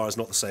 One VR is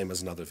not the same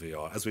as another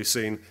VR. As we've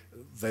seen,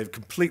 they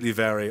completely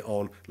vary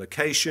on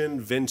location,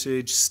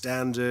 vintage,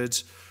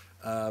 standard,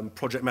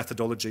 project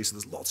methodology. So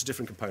there's lots of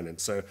different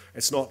components. So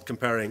it's not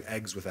comparing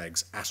eggs with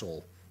eggs at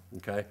all.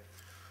 Okay.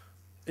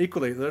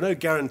 Equally, there are no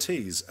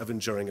guarantees of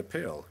enduring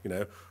appeal.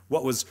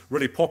 What was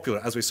really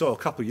popular, as we saw a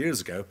couple of years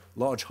ago,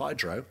 large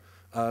hydro,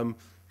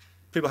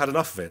 people had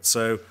enough of it.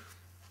 So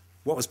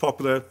what was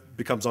popular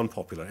becomes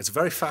unpopular. It's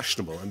very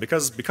fashionable, and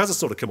because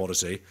it's not a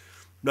commodity,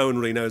 no one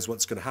really knows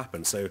what's going to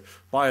happen. So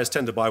buyers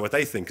tend to buy what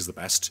they think is the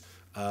best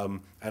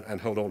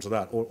and hold on to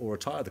that, or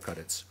retire the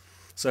credits.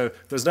 So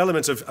there's an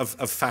element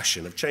of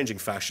fashion, of changing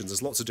fashions.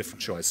 There's lots of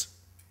different choice.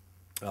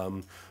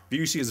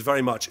 Beauty is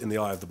very much in the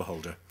eye of the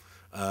beholder.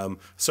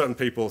 Certain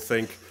people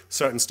think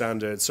certain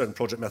standards, certain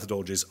project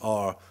methodologies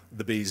are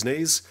the bee's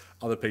knees.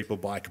 Other people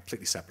buy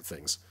completely separate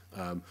things.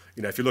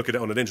 If you look at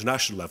it on an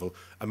international level,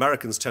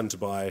 Americans tend to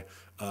buy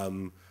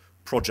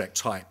project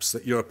types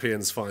that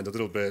Europeans find a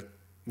little bit,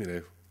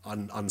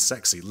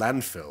 unsexy.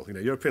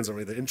 Landfill. Europeans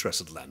aren't really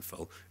interested in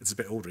landfill. It's a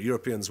bit older.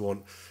 Europeans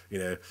want,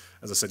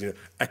 as I said,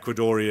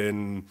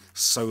 Ecuadorian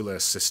solar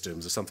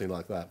systems or something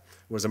like that,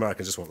 whereas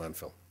Americans just want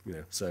landfill.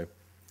 So it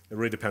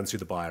really depends who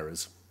the buyer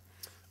is.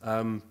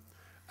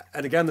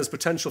 And again, there's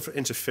potential for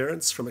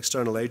interference from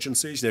external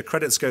agencies.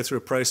 Credits go through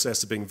a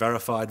process of being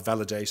verified,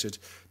 validated,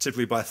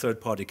 typically by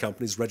third-party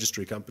companies,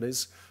 registry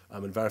companies,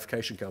 and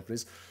verification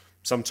companies.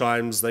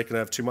 Sometimes they can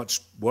have too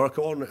much work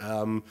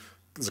on.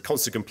 There's a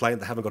constant complaint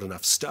they haven't got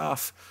enough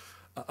staff.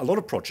 A lot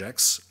of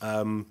projects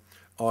are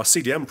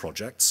CDM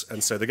projects,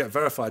 and so they get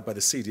verified by the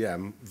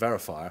CDM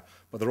verifier,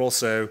 but they're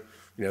also,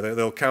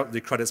 they'll count the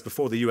credits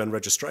before the UN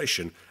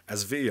registration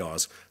as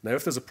VRs. Now,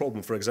 if there's a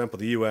problem, for example,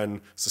 the UN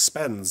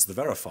suspends the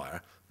verifier,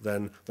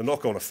 then the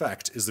knock-on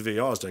effect is the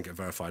VRs don't get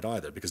verified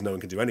either, because no one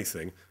can do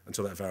anything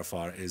until that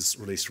verifier is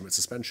released from its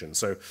suspension.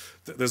 So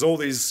there's all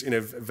these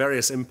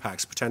various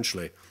impacts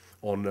potentially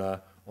on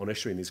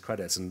issuing these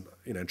credits and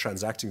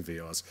transacting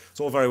VRs. It's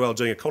all very well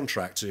doing a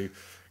contract to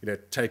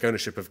take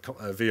ownership of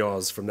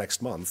VRs from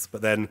next month,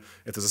 but then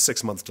if there's a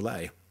 6-month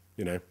delay,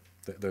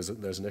 there's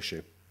an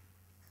issue.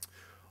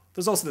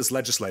 There's also this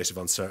legislative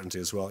uncertainty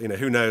as well.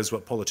 Who knows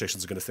what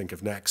politicians are going to think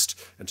of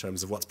next in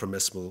terms of what's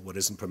permissible, what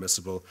isn't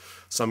permissible.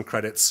 Some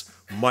credits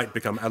might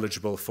become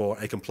eligible for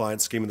a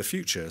compliance scheme in the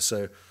future.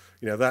 So,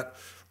 that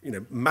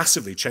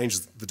massively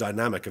changes the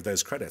dynamic of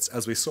those credits.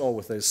 As we saw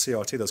with those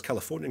CRT, those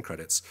Californian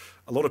credits,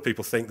 a lot of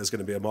people think there's going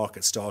to be a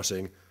market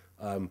starting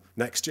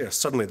next year.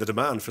 Suddenly the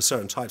demand for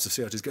certain types of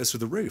CRTs goes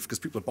through the roof because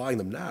people are buying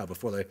them now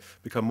before they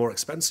become more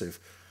expensive.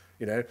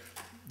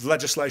 The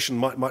legislation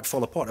might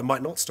fall apart. It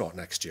might not start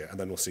next year, and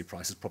then we'll see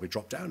prices probably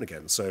drop down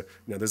again. So,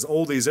 there's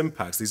all these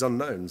impacts, these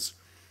unknowns.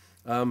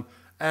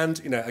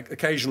 And,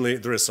 occasionally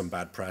there is some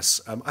bad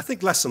press. I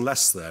think less and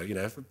less,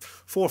 though.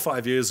 4 or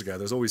 5 years ago,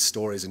 there's always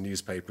stories in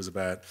newspapers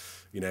about,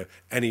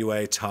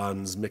 anyway,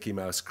 tons, Mickey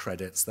Mouse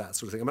credits, that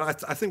sort of thing. I mean,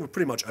 I think we're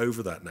pretty much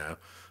over that now.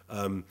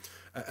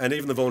 And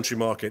even the voluntary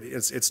market,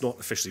 it's not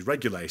officially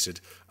regulated.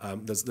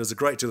 There's a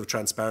great deal of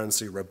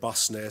transparency,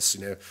 robustness,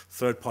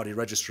 third-party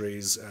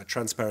registries,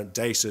 transparent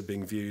data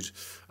being viewed.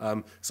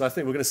 So I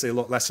think we're going to see a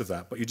lot less of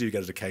that, but you do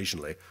get it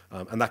occasionally.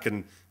 And that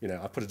can,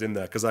 I put it in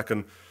there because that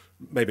can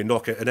maybe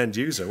knock an end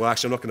user. Well,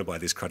 actually, I'm not going to buy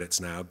these credits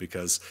now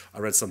because I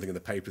read something in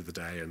the paper the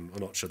other day and I'm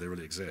not sure they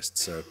really exist.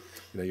 So,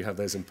 you have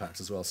those impacts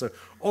as well. So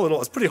all in all,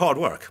 it's pretty hard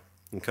work,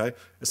 okay?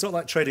 It's not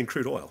like trading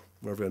crude oil,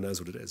 where everyone knows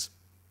what it is.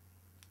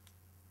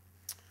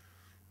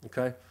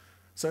 Okay,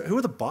 so who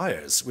are the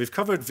buyers? We've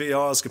covered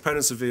VRs,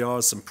 components of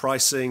VRs, some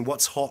pricing,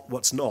 what's hot,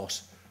 what's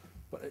not.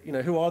 But,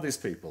 who are these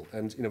people?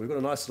 And, we've got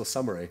a nice little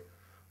summary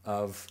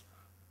of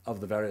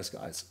the various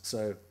guys.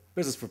 So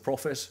business for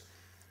profit.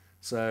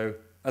 So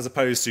as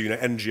opposed to,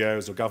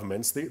 NGOs or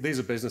governments, these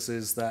are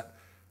businesses that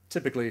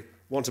typically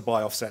want to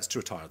buy offsets to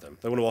retire them.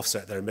 They want to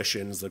offset their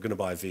emissions. They're going to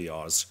buy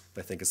VRs.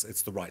 They think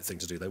it's the right thing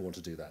to do. They want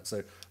to do that.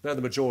 So they're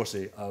the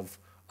majority of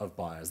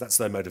buyers. That's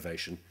their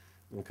motivation,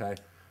 okay?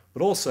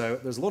 But also,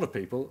 there's a lot of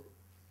people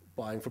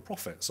buying for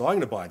profit. So I'm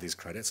going to buy these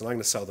credits, and I'm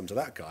going to sell them to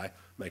that guy,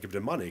 make a bit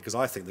of money, because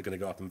I think they're going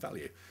to go up in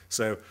value.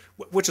 So,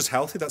 which is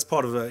healthy. That's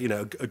part of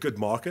a good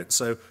market.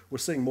 So we're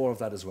seeing more of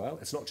that as well.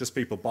 It's not just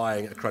people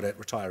buying a credit,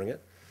 retiring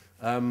it.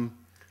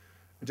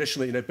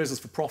 Additionally, business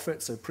for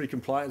profit, so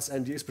pre-compliance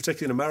end use,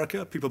 particularly in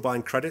America, people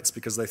buying credits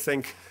because they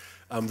think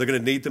they're going to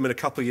need them in a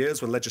couple of years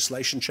when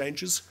legislation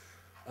changes.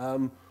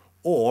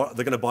 Or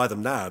they're going to buy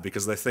them now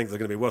because they think they're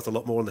going to be worth a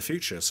lot more in the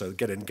future. So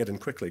get in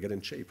quickly, get in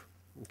cheap.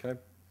 Okay.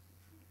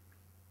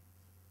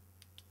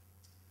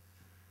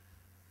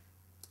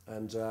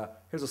 And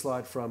here's a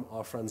slide from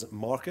our friends at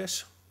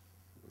Market.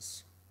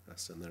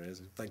 And there it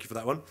is. Thank you for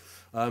that one.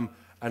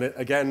 And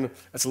again,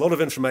 it's a lot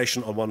of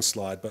information on one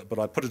slide, but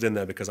I put it in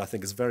there because I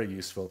think it's very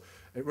useful.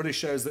 It really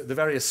shows the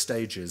various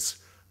stages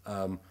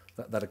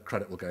that a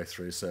credit will go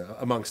through, so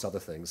amongst other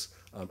things,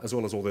 as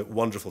well as all the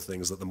wonderful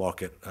things that the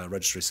market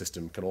registry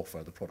system can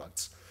offer, the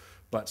products.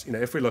 But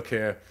if we look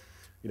here,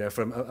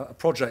 from a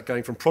project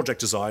going from project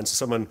design, so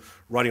someone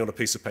writing on a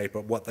piece of paper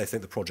what they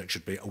think the project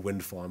should be, a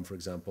wind farm, for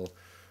example,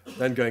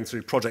 then going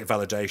through project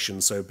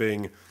validation, so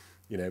being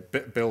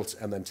built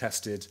and then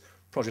tested,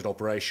 project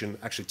operation,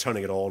 actually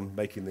turning it on,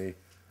 making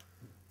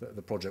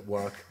the project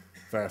work,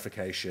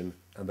 verification,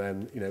 and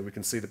then we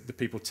can see the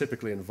people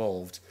typically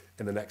involved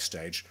in the next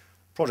stage.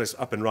 Project's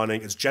up and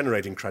running, it's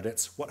generating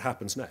credits. What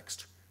happens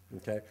next?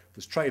 Okay,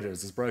 there's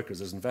traders, there's brokers,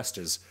 there's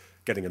investors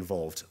getting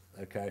involved.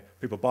 Okay,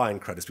 people buying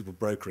credits, people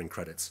brokering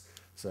credits.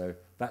 So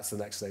that's the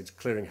next stage.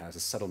 Clearinghouse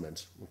is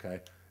settlement. Okay,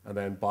 and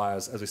then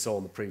buyers, as we saw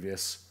on the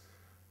previous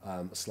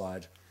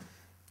slide,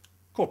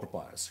 corporate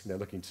buyers.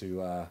 Looking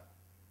to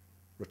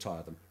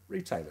retire them.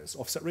 Retailers,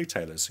 offset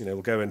retailers.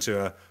 Will go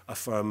into a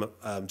firm,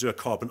 do a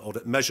carbon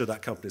audit, measure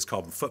that company's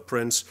carbon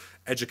footprint,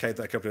 educate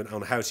that company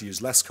on how to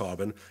use less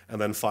carbon, and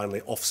then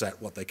finally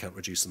offset what they can't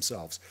reduce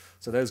themselves.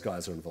 So those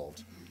guys are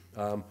involved.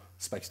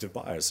 Speculative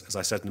buyers, as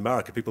I said in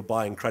America, people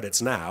buying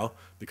credits now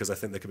because they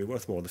think they could be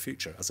worth more in the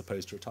future as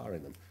opposed to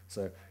retiring them.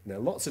 So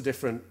lots of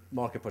different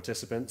market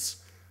participants,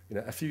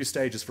 a few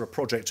stages for a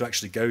project to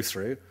actually go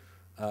through,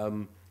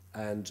 and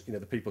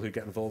the people who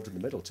get involved in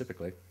the middle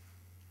typically.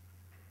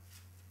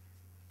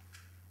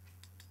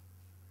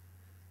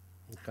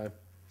 Okay.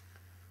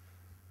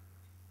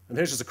 And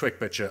here's just a quick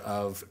picture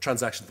of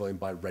transaction volume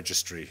by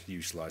registry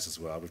utilized as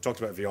well. We've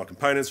talked about VR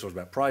components, we've talked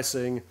about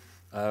pricing.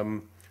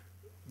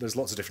 There's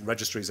lots of different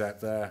registries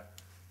out there.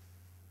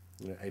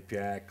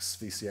 APX,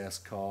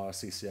 VCS, CAR,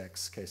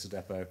 CCX, Case of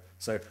Depot.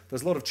 So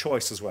there's a lot of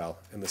choice as well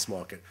in this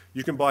market.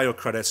 You can buy your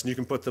credits and you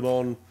can put them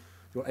on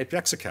your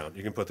APX account.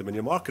 You can put them in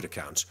your market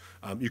account.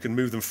 You can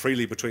move them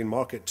freely between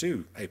market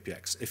to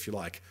APX if you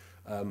like.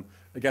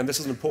 Again, this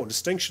is an important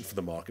distinction for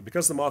the market.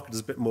 Because the market is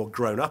a bit more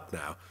grown up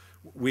now,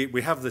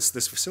 we have this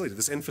facility,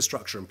 this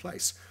infrastructure in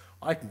place.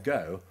 I can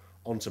go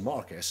onto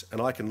market and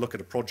I can look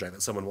at a project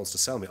that someone wants to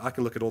sell me. I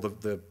can look at all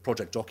the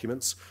project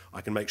documents.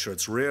 I can make sure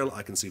it's real.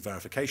 I can see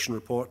verification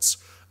reports.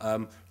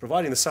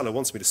 Providing the seller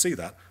wants me to see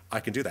that, I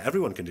can do that.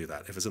 Everyone can do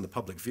that if it's in the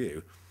public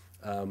view.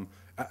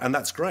 And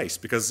that's great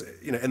because,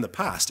 in the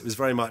past, it was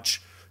very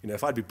much,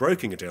 if I'd be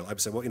broking a deal,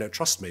 I'd say, well,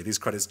 trust me, these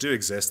credits do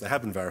exist. They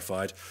have been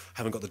verified.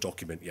 Haven't got the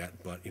document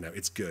yet, but,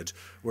 it's good.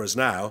 Whereas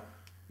now,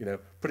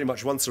 pretty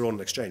much once they're on an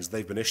exchange,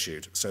 they've been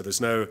issued. So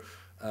there's no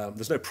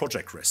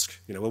project risk.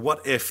 Well,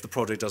 what if the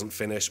project doesn't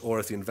finish, or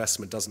if the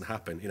investment doesn't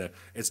happen?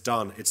 It's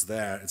done, it's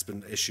there, it's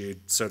been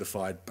issued,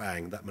 certified,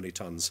 bang, that many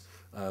tons.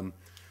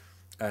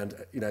 And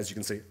as you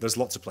can see, there's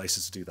lots of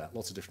places to do that,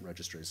 lots of different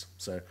registries.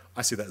 So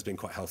I see that as being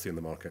quite healthy in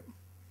the market.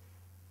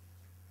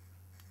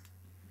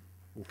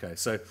 Okay,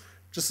 so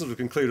just to sort of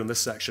conclude on this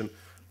section,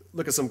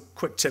 look at some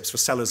quick tips for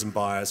sellers and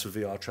buyers for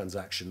VR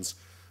transactions.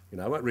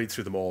 I won't read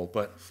through them all,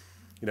 but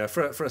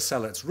for a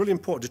seller, it's really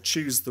important to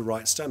choose the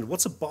right standard.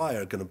 What's a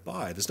buyer going to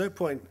buy? There's no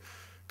point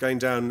going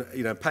down,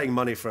 paying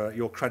money for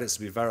your credits to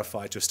be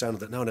verified to a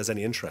standard that no one has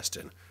any interest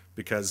in,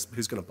 because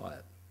who's going to buy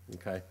it?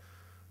 Okay.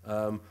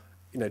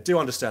 Do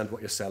understand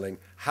what you're selling.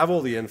 Have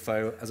all the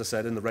info, as I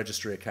said, in the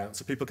registry account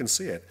so people can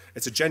see it.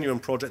 It's a genuine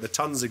project. The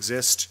tons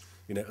exist.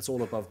 It's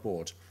all above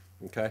board.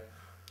 Okay.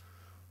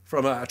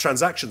 From a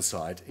transaction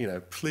side,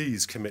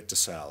 please commit to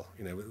sell.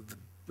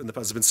 In the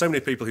past, there's been so many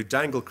people who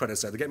dangle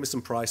credits out. They get me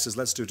some prices.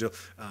 Let's do a deal.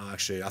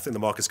 Actually, I think the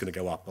market's going to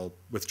go up. I'll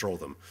withdraw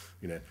them.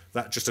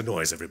 That just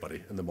annoys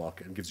everybody in the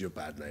market and gives you a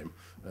bad name.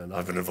 And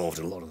I've been involved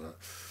in a lot of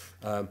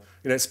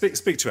that.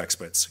 Speak to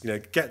experts.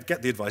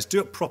 Get the advice. Do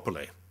it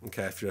properly.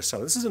 Okay, if you're a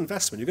seller, this is an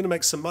investment. You're going to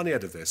make some money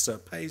out of this, so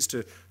it pays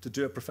to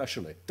do it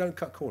professionally. Don't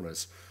cut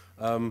corners.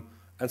 And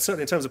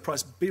certainly in terms of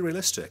price, be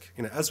realistic.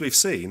 As we've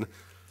seen,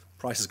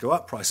 prices go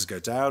up, prices go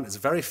down. It's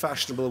very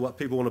fashionable what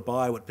people want to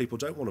buy, what people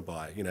don't want to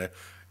buy.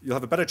 You'll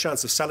have a better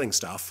chance of selling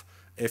stuff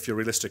if you're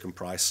realistic in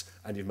price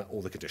and you've met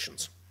all the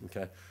conditions.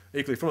 Okay.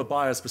 Equally, from a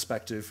buyer's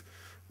perspective,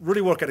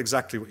 really work out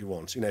exactly what you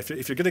want.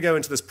 If you're going to go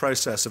into this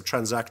process of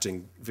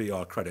transacting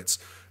VR credits,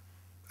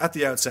 at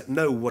the outset,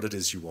 know what it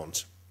is you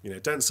want.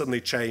 Don't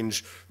suddenly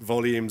change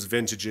volumes,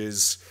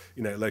 vintages,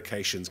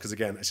 locations, because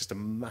again, it's just a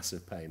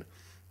massive pain.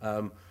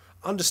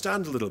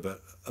 Understand a little bit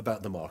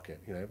about the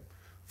market.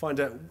 Find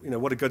out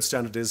what a good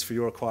standard is for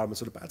your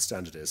requirements, what a bad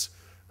standard is.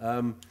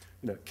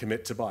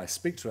 Commit to buy.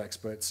 Speak to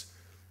experts.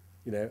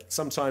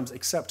 Sometimes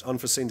accept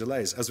unforeseen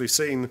delays, as we've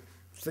seen.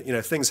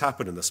 Things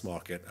happen in this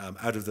market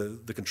out of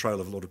the control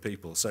of a lot of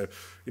people. So,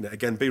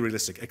 again, be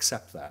realistic.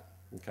 Accept that.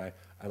 Okay.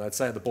 And I'd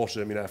say at the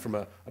bottom, from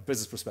a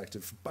business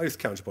perspective, for both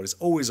counterparties,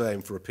 always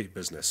aim for repeat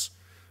business.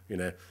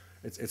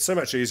 It's so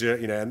much easier,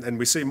 and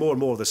we see more and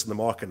more of this in the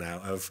market now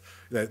of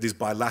these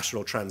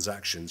bilateral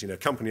transactions.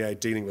 Company A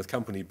dealing with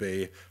Company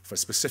B for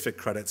specific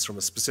credits from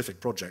a specific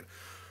project.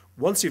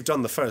 Once you've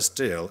done the first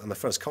deal and the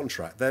first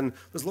contract, then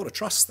there's a lot of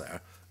trust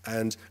there,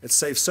 and it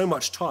saves so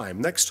much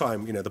time. Next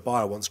time, the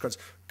buyer wants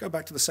credits, go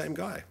back to the same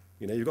guy.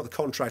 You've got the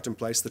contract in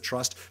place, the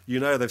trust.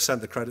 They've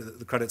sent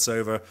the credits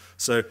over.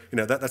 So,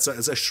 that's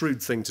a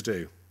shrewd thing to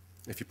do,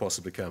 if you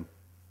possibly can.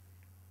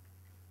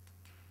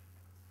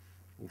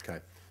 Okay,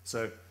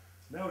 so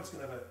now we're just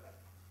going to have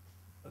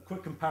a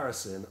quick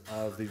comparison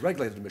of the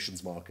regulated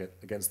emissions market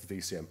against the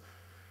VCM.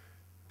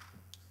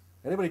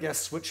 Anybody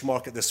guess which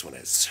market this one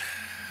is?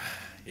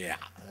 Yeah,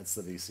 that's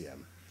the VCM.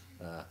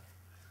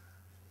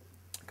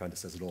 Kind of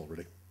says it all,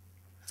 really.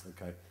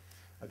 Okay.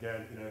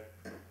 Again,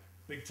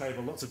 big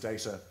table, lots of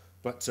data,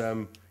 but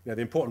the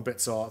important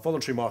bits are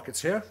voluntary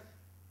markets here,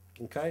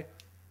 okay,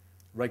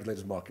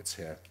 regulated markets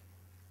here.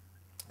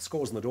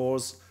 Scores on the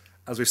doors.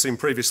 As we've seen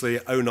previously,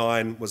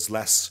 09 was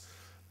less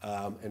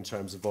in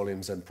terms of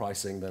volumes and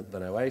pricing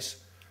than 08.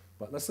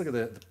 But let's look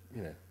at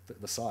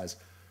the size.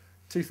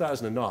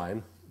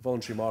 2009,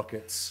 voluntary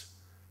markets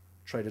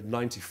traded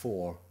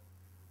 94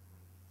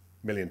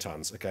 million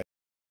tons. Okay,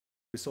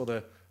 we saw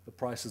the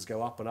prices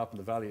go up and up and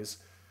the values.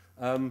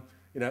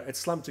 It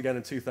slumped again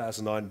in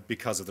 2009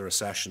 because of the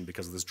recession,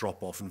 because of this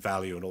drop-off in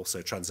value and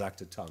also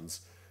transacted tons.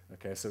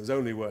 Okay, so it was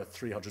only worth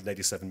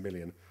 387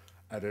 million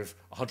out of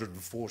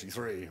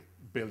 143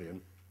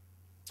 billion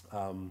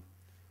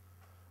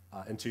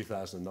in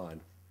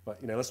 2009. But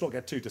let's not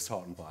get too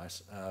disheartened by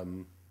it.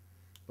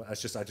 But I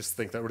just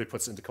think that really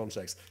puts it into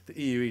context. The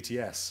EU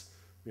ETS,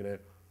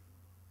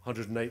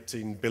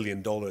 $118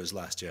 billion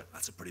last year.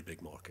 That's a pretty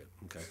big market.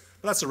 Okay,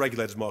 but that's a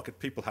regulated market.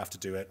 People have to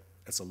do it.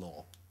 It's a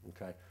law.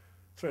 Okay,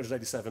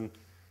 387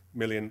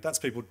 million. That's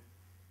people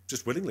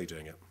just willingly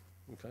doing it.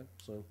 Okay,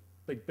 so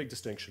big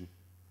distinction.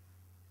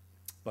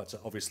 But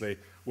obviously,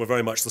 we're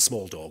very much the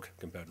small dog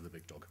compared to the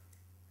big dog.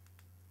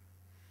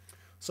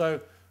 So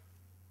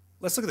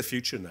let's look at the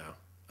future now.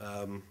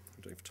 I'm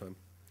doing for time.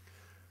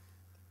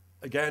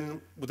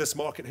 Again, with this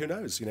market, who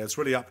knows? It's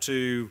really up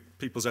to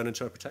people's own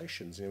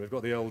interpretations. We've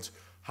got the old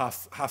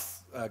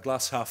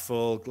glass half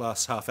full,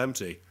 glass half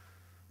empty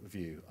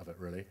view of it,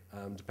 really.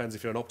 Depends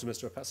if you're an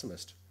optimist or a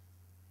pessimist.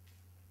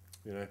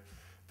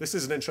 This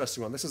is an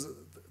interesting one. This is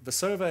the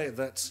survey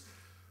that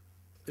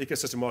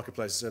Ecosystem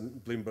Marketplaces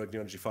and Bloomberg New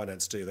Energy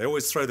Finance do. They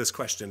always throw this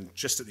question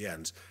just at the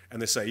end,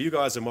 and they say, you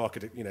guys are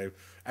market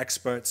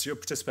experts, you're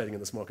participating in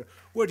this market.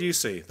 Where do you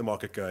see the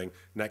market going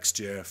next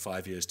year,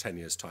 5 years, 10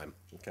 years' time?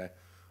 Okay,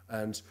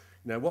 and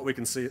what we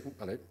can see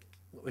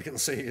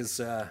is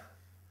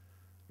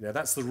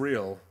that's the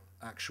real,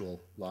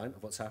 actual line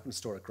of what's happened,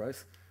 historic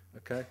growth.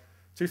 Okay,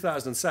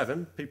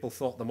 2007, people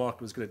thought the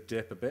market was going to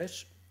dip a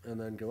bit and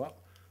then go up.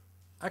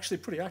 actually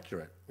pretty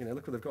accurate.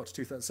 Look what they've got to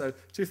 2000. So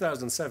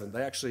 2007,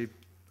 they actually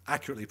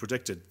accurately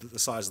predicted the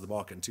size of the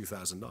market in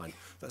 2009.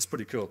 That's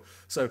pretty cool.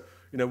 So,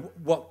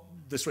 what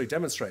this really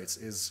demonstrates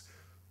is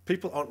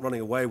people aren't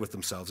running away with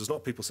themselves. There's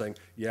not people saying,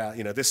 yeah,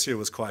 this year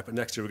was quiet, but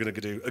next year we're going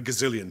to do a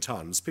gazillion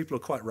tons. People are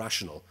quite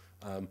rational,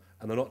 and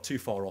they're not too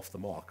far off the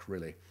mark,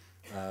 really.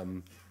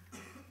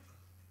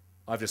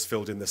 I've just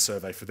filled in this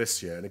survey for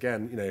this year, and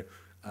again,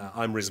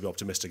 I'm reasonably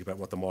optimistic about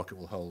what the market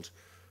will hold.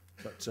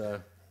 But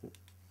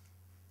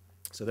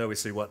so there we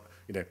see what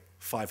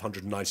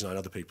 599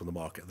 other people in the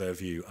market, their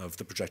view of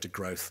the projected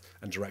growth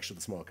and direction of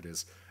this market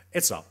is.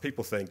 It's up.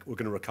 People think we're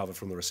going to recover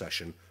from the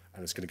recession,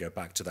 and it's going to go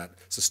back to that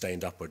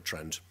sustained upward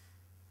trend.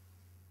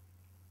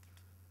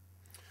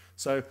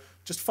 So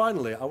just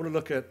finally, I want to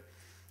look at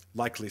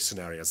likely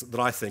scenarios that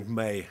I think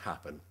may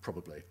happen,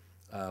 probably.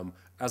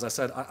 As I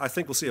said, I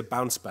think we'll see a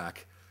bounce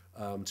back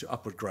to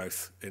upward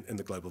growth in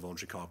the global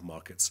voluntary carbon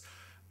markets.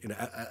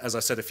 As I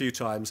said a few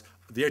times,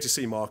 the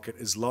OTC market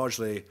is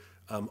largely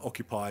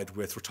occupied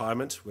with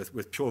retirement,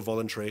 with pure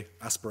voluntary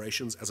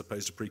aspirations as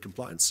opposed to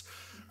pre-compliance.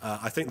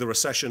 I think the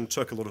recession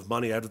took a lot of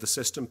money out of the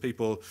system.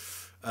 People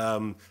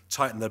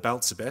tightened their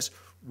belts a bit.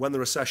 When the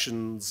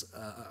recession's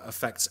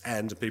effects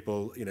end and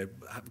people,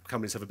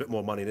 companies have a bit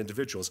more money in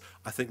individuals,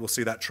 I think we'll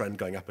see that trend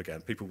going up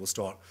again. People will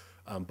start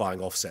buying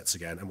offsets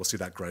again, and we'll see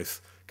that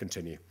growth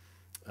continue.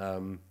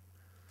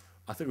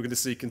 I think we're going to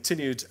see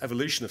continued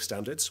evolution of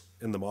standards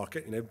in the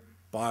market.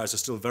 Buyers are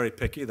still very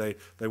picky.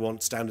 They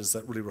want standards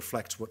that really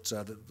reflect what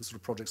the sort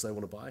of projects they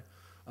want to buy,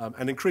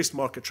 and increased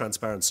market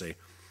transparency.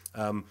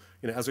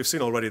 As we've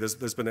seen already,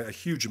 there's been a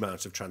huge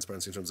amount of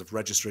transparency in terms of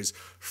registries,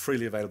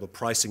 freely available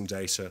pricing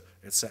data,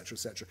 et cetera, et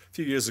cetera. A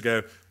few years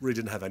ago, we really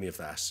didn't have any of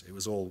that. It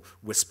was all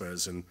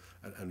whispers and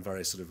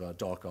very sort of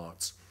dark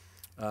arts.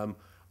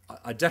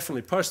 I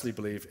definitely personally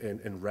believe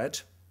in red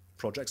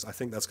projects. I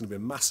think that's going to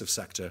be a massive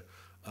sector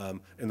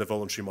in the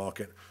voluntary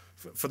market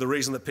for the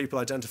reason that people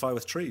identify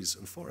with trees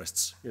and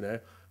forests,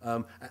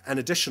 and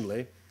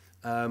additionally,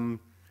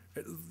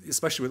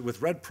 especially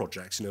with red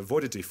projects,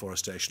 avoided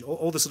deforestation,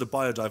 all the sort of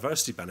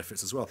biodiversity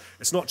benefits as well.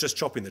 It's not just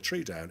chopping the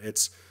tree down,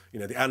 it's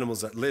the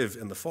animals that live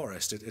in the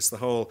forest, it's the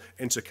whole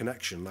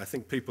interconnection. I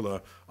think people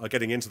are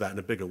getting into that in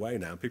a bigger way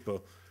now.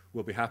 People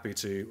will be happy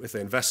to, if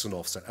they invest in an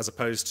offset, as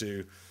opposed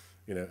to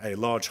a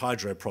large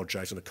hydro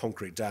project on a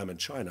concrete dam in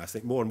China. I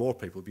think more and more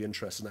people will be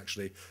interested in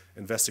actually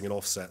investing in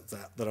offset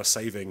that are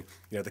saving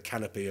the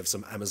canopy of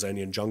some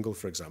Amazonian jungle,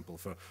 for example,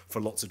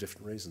 for lots of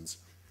different reasons.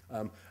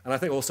 And I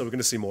think also we're going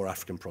to see more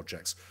African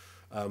projects.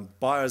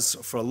 Buyers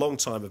for a long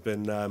time have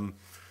been,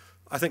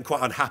 I think,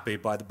 quite unhappy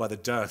by the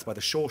dearth, by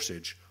the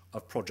shortage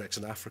of projects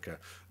in Africa.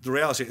 The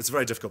reality, it's a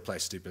very difficult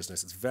place to do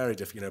business. It's very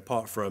difficult,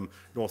 apart from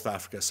North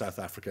Africa, South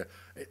Africa,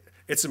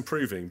 it's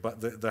improving, but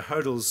the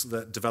hurdles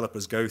that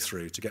developers go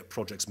through to get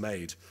projects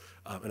made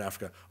in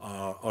Africa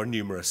are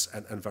numerous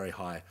and very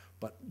high.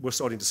 But we're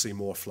starting to see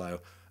more flow.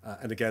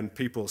 And again,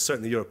 people,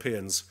 certainly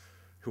Europeans,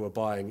 who are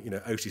buying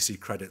OTC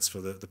credits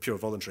for the pure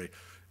voluntary,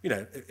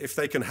 if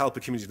they can help a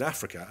community in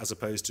Africa as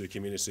opposed to a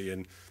community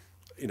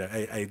in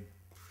a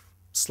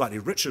slightly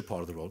richer part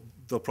of the world,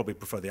 they'll probably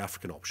prefer the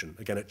African option.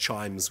 Again, it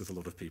chimes with a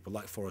lot of people,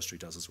 like forestry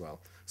does as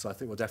well. So I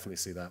think we'll definitely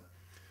see that.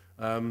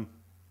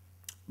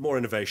 More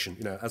innovation.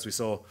 As we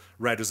saw,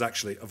 red was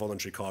actually a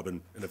voluntary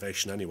carbon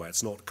innovation anyway.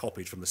 It's not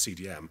copied from the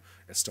CDM.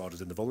 It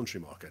started in the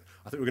voluntary market.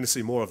 I think we're going to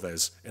see more of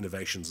those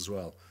innovations as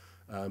well.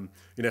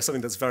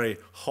 Something that's very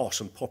hot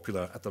and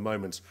popular at the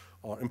moment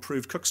are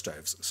improved cook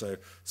stoves. So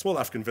small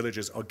African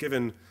villages are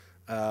given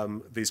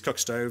these cook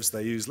stoves.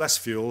 They use less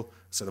fuel,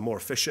 so they're more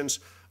efficient.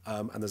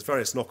 And there's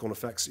various knock-on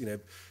effects.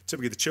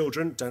 Typically the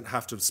children don't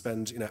have to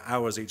spend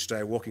hours each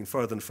day walking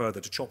further and further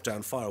to chop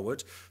down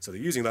firewood. So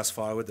they're using less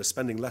firewood. They're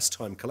spending less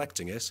time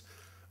collecting it.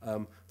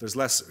 There's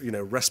less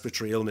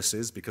respiratory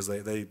illnesses because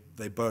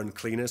they burn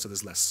cleaner, so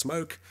there's less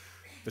smoke.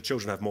 The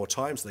children have more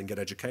time, so they can get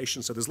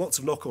education. So there's lots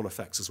of knock-on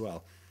effects as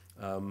well.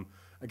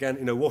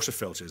 Again, water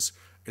filters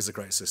is a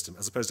great system.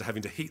 As opposed to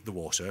having to heat the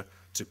water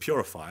to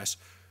purify it,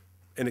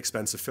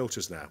 inexpensive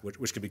filters now,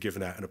 which can be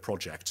given out in a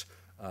project.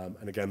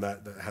 And again,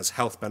 that has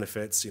health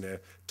benefits,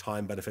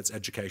 time benefits,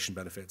 education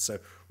benefits. So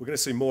we're going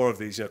to see more of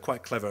these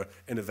quite clever,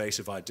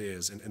 innovative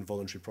ideas in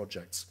voluntary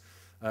projects.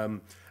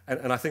 And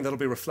I think that'll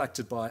be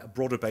reflected by a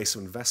broader base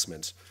of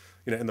investment.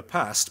 In the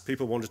past,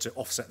 people wanted to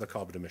offset their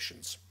carbon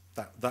emissions.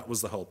 That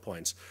was the whole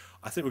point.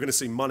 I think we're going to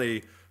see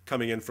money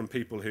coming in from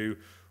people who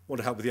want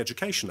to help with the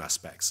education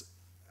aspects,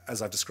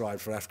 as I've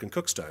described for African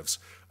cook stoves,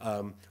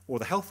 or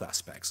the health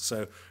aspects.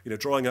 So,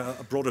 drawing a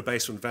broader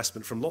base of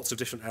investment from lots of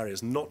different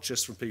areas, not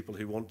just from people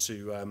who want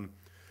to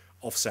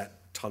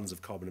offset tons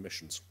of carbon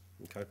emissions.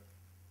 Okay.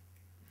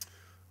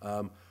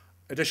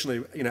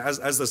 Additionally,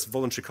 as this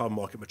voluntary carbon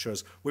market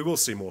matures, we will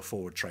see more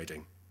forward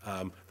trading.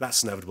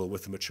 That's inevitable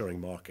with the maturing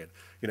market.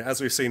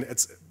 As we've seen,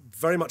 it's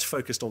very much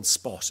focused on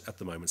spot at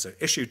the moment. So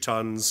issued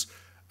tons,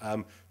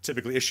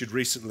 typically issued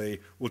recently,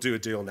 we'll do a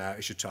deal now,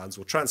 issued tons,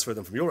 we'll transfer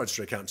them from your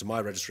registry account to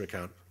my registry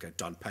account, okay,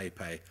 done, pay,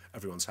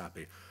 everyone's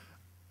happy.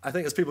 I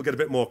think as people get a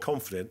bit more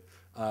confident,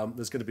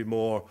 there's going to be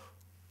more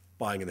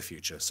buying in the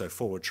future. So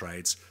forward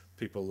trades,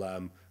 people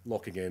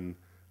locking in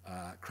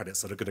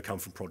credits that are going to come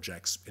from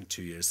projects in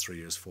 2 years, 3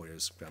 years, 4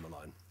 years down the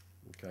line.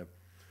 Okay,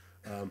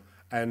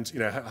 and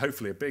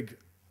hopefully a big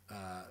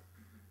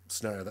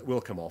scenario that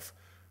will come off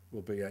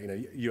will be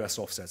U.S.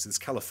 offsets. This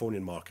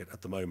Californian market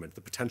at the moment,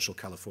 the potential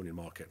Californian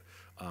market,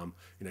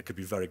 could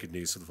be very good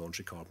news for the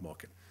voluntary carbon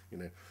market.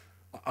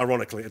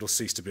 Ironically, it'll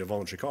cease to be a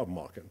voluntary carbon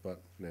market, but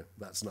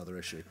that's another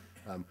issue.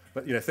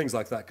 But things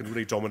like that can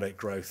really dominate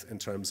growth in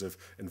terms of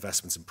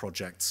investments in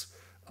projects,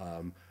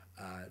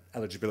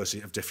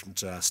 eligibility of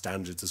different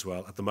standards as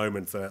well. At the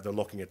moment, they're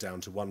locking it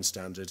down to one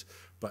standard,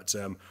 but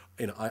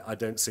I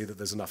don't see that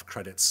there's enough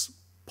credits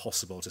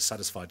possible to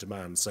satisfy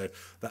demand. So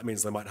that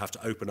means they might have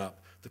to open up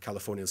the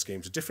Californian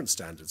scheme to different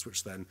standards,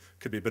 which then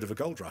could be a bit of a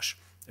gold rush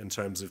in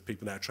terms of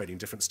people now trading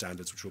different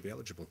standards which will be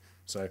eligible.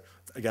 So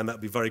again, that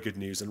would be very good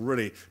news and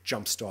really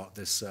jumpstart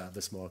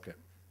this market.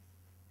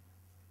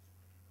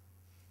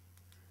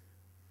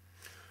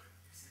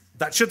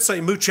 That should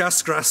say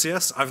muchas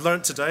gracias. I've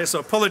learned today, so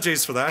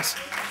apologies for that.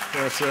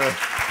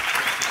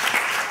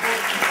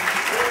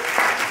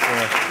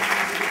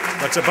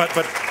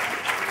 But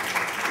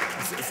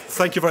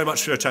thank you very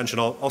much for your attention.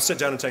 I'll sit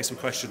down and take some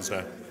questions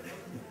now.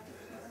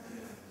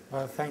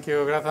 Well, thank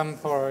you, Grattan,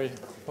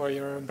 for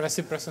your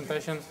impressive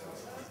presentation.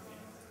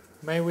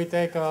 May we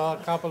take a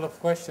couple of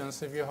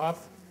questions if you have?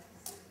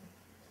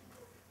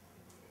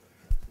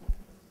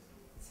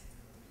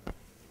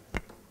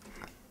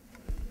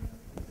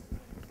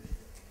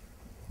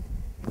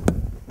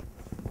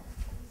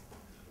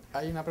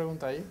 ¿Hay una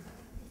pregunta ahí?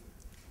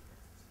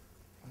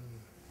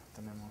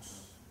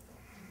 Tenemos.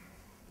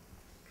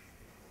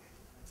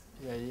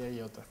 Y ahí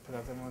hay otra.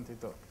 Espérate un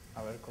momentito.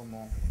 A ver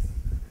cómo.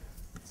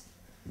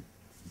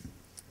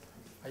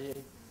 Ahí.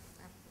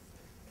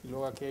 Y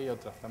luego aquí hay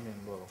otras también,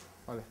 luego.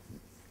 Vale.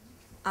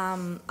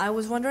 I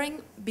was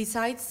wondering,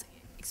 besides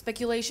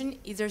speculation,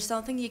 is there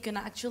something you can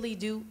actually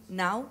do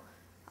now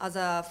as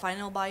a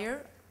final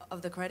buyer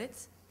of the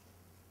credits?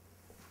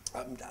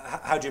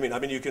 How do you mean? I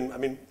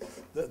mean,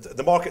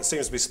 the market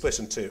seems to be split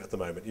in two at the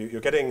moment. You're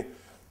getting.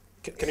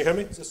 Can you hear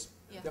me?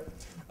 Yeah.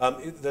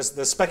 Yep.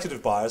 There's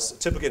speculative buyers,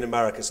 typically in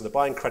America, so they're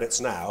buying credits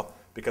now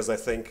because they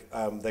think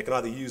they can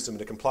either use them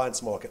in a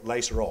compliance market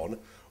later on,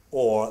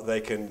 or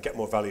they can get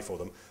more value for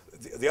them.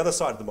 The other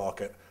side of the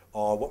market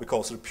are what we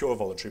call sort of pure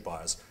voluntary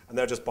buyers, and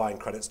they're just buying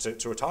credits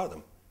to retire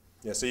them.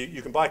 Yeah, so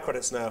you can buy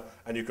credits now,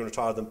 and you can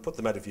retire them, put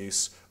them out of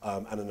use,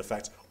 and in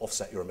effect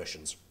offset your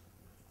emissions.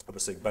 We're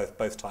seeing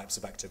both types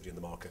of activity in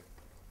the market.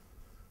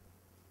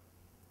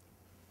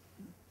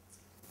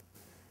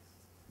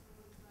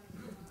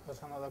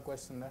 There's another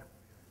question there.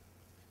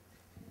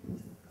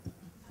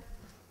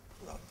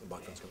 Oh, the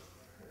microphone's gone.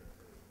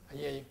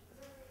 Ahí.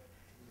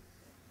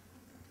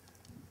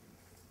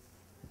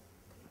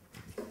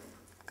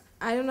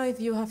 I don't know if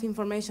you have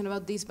information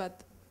about this,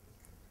 but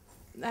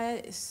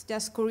it's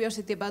just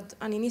curiosity about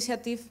an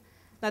initiative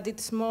that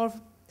it's more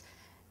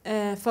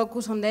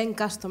focused on the end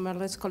customer,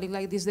 let's call it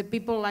like this, the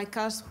people like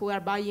us who are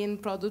buying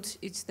products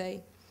each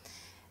day.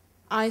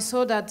 I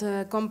saw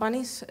that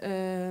companies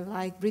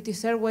like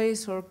British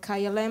Airways or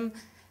KLM,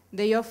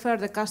 they offer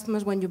the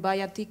customers when you buy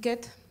a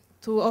ticket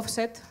to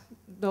offset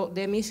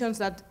the emissions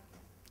that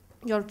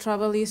your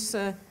travel is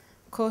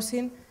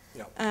causing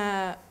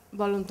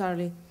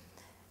voluntarily.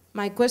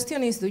 My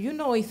question is, do you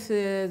know if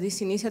this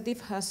initiative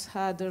has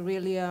had a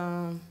really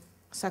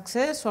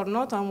success or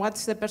not, and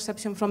what's the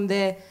perception from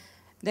the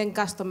end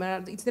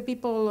customer? It's the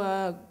people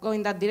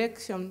going that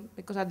direction,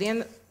 because at the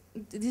end,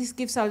 this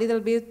gives a little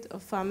bit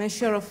of a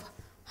measure of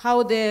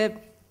how the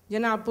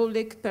general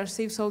public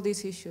perceives all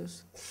these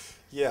issues.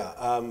 Yeah,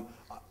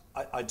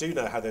 I do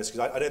know how those,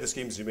 because I know the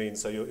schemes you mean.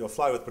 So you'll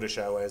fly with British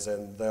Airways,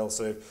 and they'll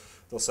say,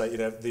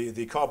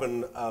 the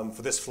carbon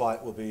for this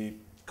flight will be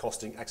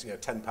costing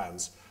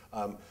 £10.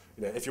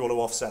 If you want to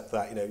offset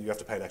that, you have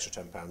to pay an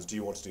extra £10. Do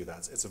you want to do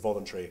that? It's a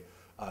voluntary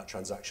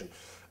transaction.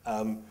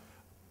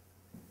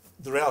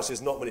 The reality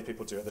is not many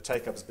people do it. The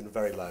take-up has been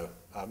very low,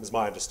 is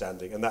my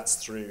understanding, and that's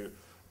through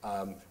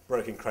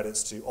broking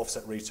credits to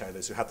offset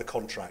retailers who had the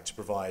contract to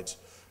provide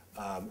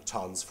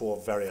tons for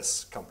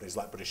various companies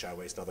like British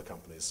Airways and other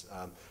companies.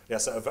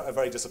 So a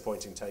very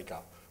disappointing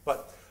take-up.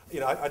 But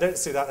I don't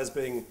see that as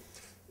being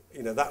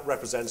that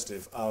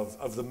representative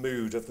of the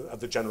mood of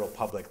the general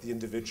public, the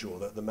individual,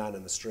 the man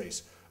in the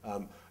street.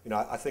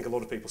 I think a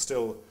lot of people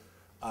still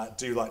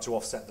do like to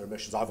offset their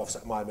emissions. I've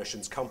offset my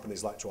emissions.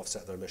 Companies like to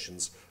offset their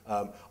emissions.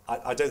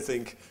 I don't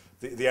think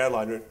the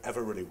airline route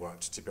ever really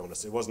worked, to be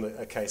honest. It wasn't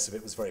a case of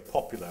it was very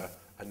popular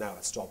and now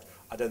it's stopped.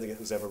 I don't think it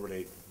was ever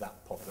really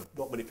that popular.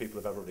 Not many people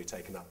have ever really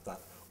taken up that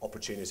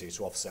opportunity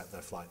to offset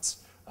their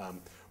flights.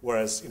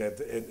 Whereas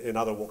in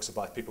other walks of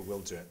life, people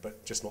will do it,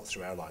 but just not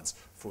through airlines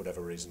for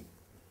whatever reason.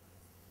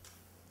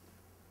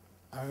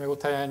 A mí me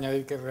gustaría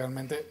añadir que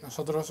realmente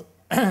nosotros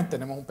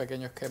tenemos un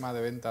pequeño esquema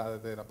de venta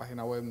desde la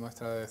página web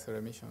nuestra de Zero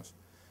Emissions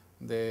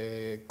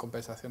de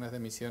compensaciones de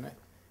emisiones,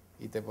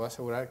 y te puedo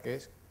asegurar que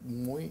es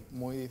muy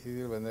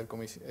difícil vender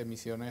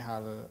emisiones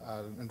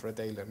en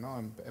retailer, ¿no?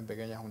 en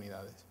pequeñas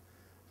unidades.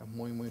 Es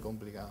muy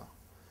complicado.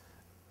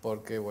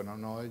 porque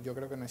bueno, yo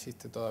creo que no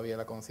existe todavía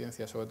la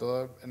conciencia, sobre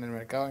todo en el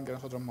mercado en que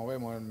nosotros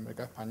movemos, en el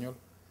mercado español,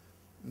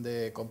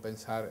 de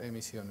compensar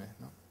emisiones,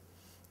 ¿no?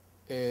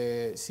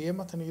 Sí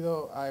hemos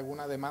tenido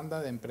alguna demanda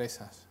de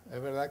empresas. Es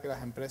verdad que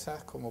las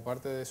empresas, como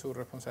parte de su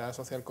responsabilidad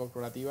social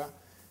corporativa,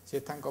 sí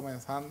están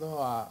comenzando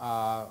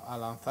a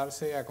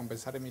lanzarse a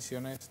compensar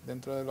emisiones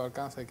dentro de los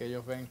alcances que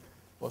ellos ven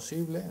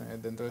posible,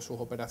 dentro de sus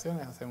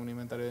operaciones, hacen un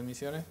inventario de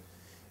emisiones,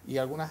 y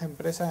algunas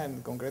empresas,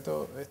 en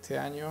concreto este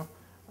año,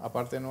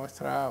 aparte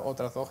nuestra,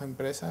 otras 2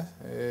 empresas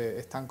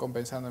están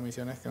compensando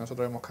emisiones que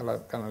nosotros hemos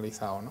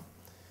canalizado, ¿no?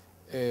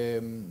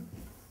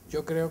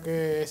 Yo creo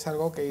que es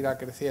algo que irá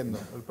creciendo.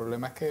 El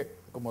problema es que,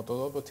 como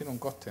todo, pues tiene un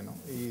coste, ¿no?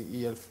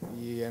 Y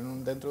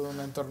dentro de un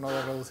entorno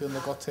de reducción de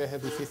costes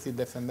es difícil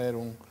defender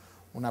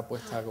una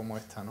apuesta como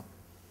esta, ¿no?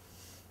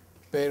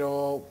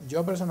 Pero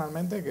yo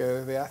personalmente, que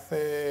desde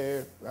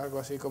hace algo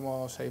así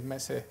como 6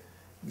 meses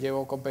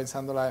llevo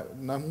compensando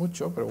no es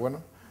mucho, pero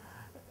bueno,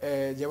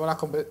 llevo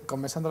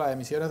compensando las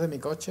emisiones de mi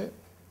coche.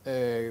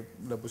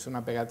 Le puse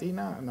una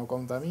pegatina, no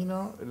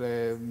contamino,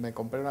 me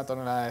compré una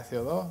tonelada de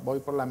CO2, voy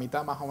por la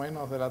mitad más o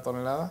menos de la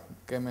tonelada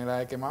que me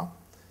la he quemado,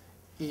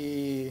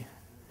 y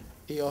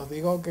os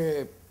digo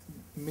que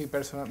mi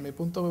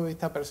punto de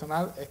vista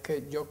personal es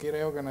que yo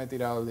creo que no he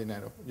tirado el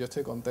dinero. Yo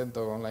estoy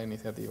contento con la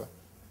iniciativa,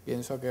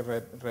 pienso que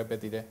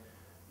repetiré.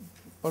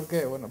 ¿Por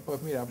qué? Bueno,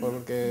 pues mira,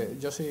 porque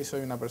yo sí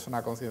soy una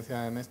persona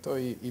concienciada en esto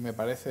y me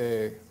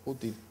parece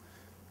útil.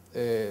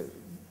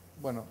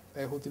 Bueno,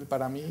 es útil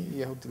para mí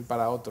y es útil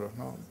para otros,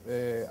 ¿no?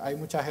 Hay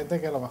mucha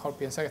gente que a lo mejor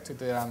piensa que estoy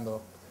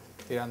tirando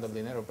el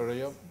dinero, pero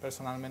yo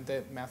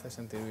personalmente me hace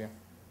sentir bien.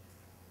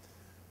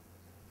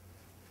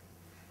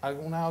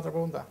 ¿Alguna otra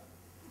pregunta?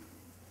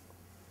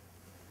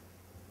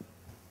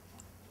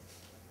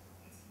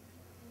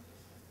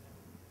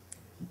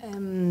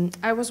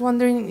 I was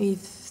wondering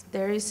if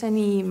there is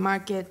any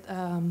market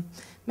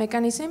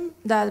mechanism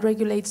that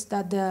regulates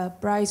that the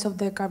price of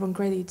the carbon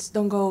credits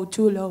don't go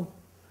too low.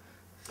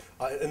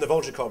 In the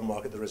voluntary carbon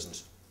market, there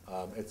isn't.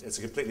 It's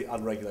a completely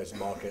unregulated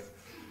market.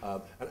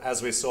 And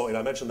as we saw,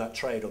 I mentioned that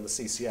trade on the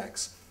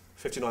CCX,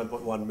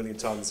 59.1 million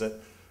tons at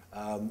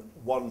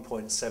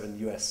 1.7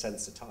 US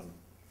cents a ton,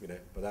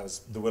 but that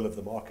was the will of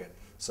the market.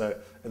 So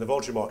in the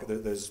voluntary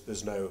market,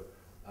 there's no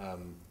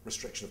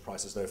restriction of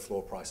prices, no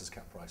floor prices,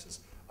 cap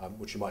prices,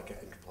 which you might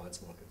get in compliance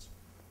markets.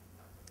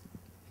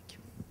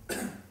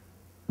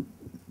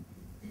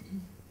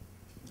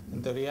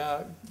 En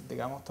teoría,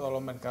 digamos, todos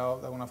los mercados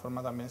de alguna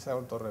forma también se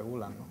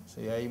autorregulan, ¿no?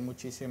 Si hay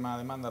muchísima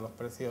demanda, los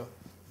precios,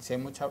 si hay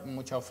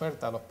mucha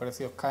oferta, los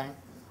precios caen,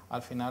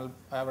 al final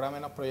habrá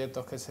menos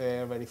proyectos que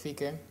se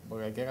verifiquen,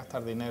 porque hay que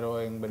gastar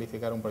dinero en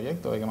verificar un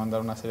proyecto, hay que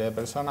mandar una serie de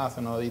personas,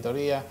 hacer una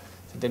auditoría,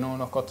 se tienen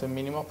unos costes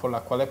mínimos por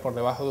las cuales por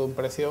debajo de un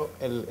precio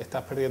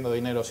estás perdiendo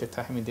dinero si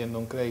estás emitiendo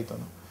un crédito,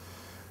 ¿no?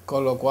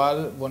 Con lo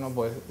cual, bueno,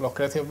 pues los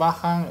precios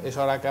bajan,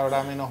 eso hará que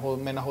habrá menos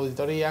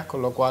auditorías,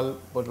 con lo cual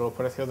pues los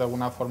precios de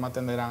alguna forma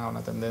tenderán a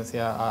una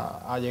tendencia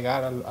a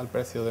llegar al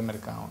precio de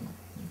mercado, ¿no?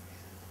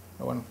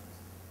 Pero bueno.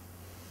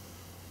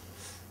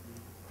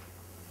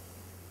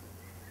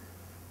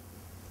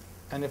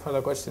 Any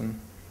further question?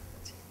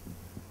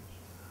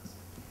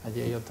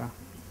 Allí hay otra.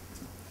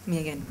 Me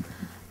again.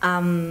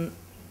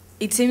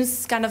 It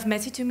seems kind of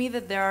messy to me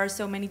that there are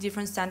so many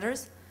different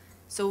standards.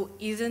 So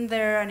isn't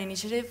there an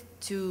initiative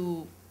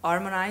to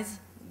harmonize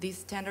these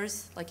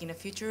standards like in the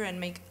future and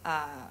make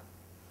a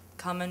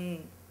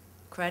common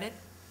credit?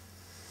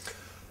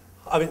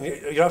 I mean,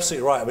 you're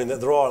absolutely right. I mean,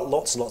 there are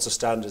lots and lots of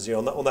standards.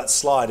 On that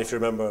slide, if you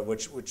remember,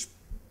 which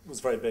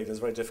was very big, it was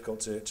very difficult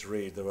to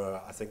read. There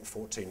were, I think,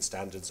 14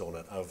 standards on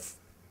it of,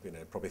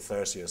 probably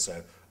 30 or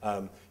so.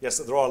 Yes,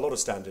 there are a lot of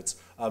standards,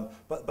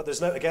 but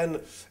there's no. Again,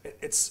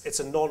 it's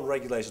a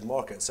non-regulated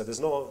market, so there's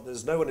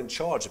no one in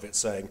charge of it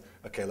saying,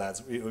 okay,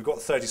 lads, we've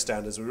got 30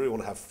 standards. We really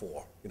want to have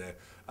 4.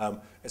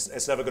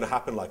 It's never going to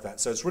happen like that.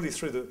 So it's really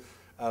through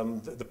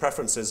the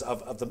preferences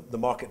of the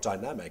market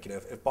dynamic.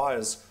 If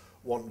buyers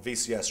want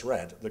VCS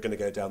red, they're going to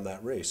go down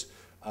that route.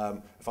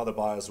 If other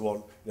buyers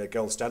want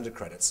gold standard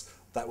credits,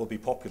 that will be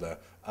popular.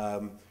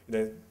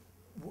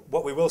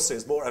 What we will see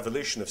is more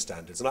evolution of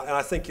standards, and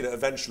I think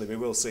eventually we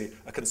will see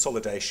a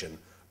consolidation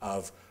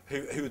of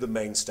who the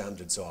main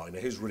standards are,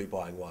 who's really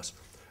buying what.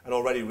 And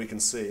already we can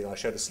see, I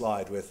showed a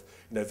slide with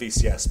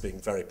VCS being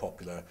very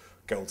popular,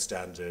 gold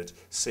standard,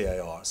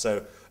 CAR.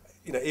 So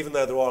even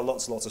though there are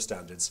lots and lots of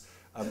standards,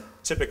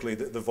 typically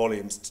the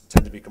volumes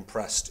tend to be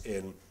compressed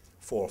in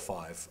 4 or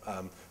 5.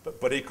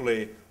 But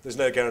equally, there's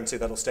no guarantee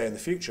that'll stay in the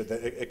future.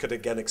 That it could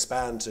again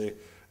expand to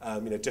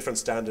different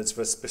standards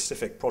for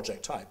specific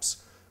project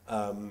types.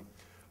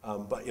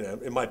 But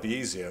it might be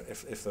easier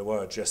if there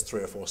were just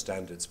 3 or 4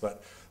 standards.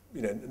 But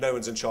no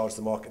one's in charge of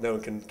the market. No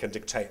one can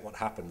dictate what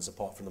happens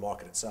apart from the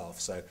market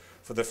itself. So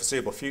for the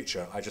foreseeable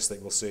future, I just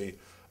think we'll see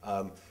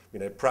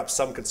perhaps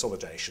some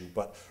consolidation,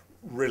 but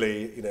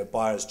really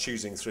buyers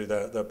choosing through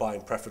their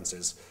buying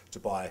preferences to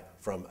buy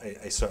from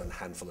a certain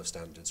handful of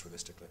standards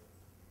realistically.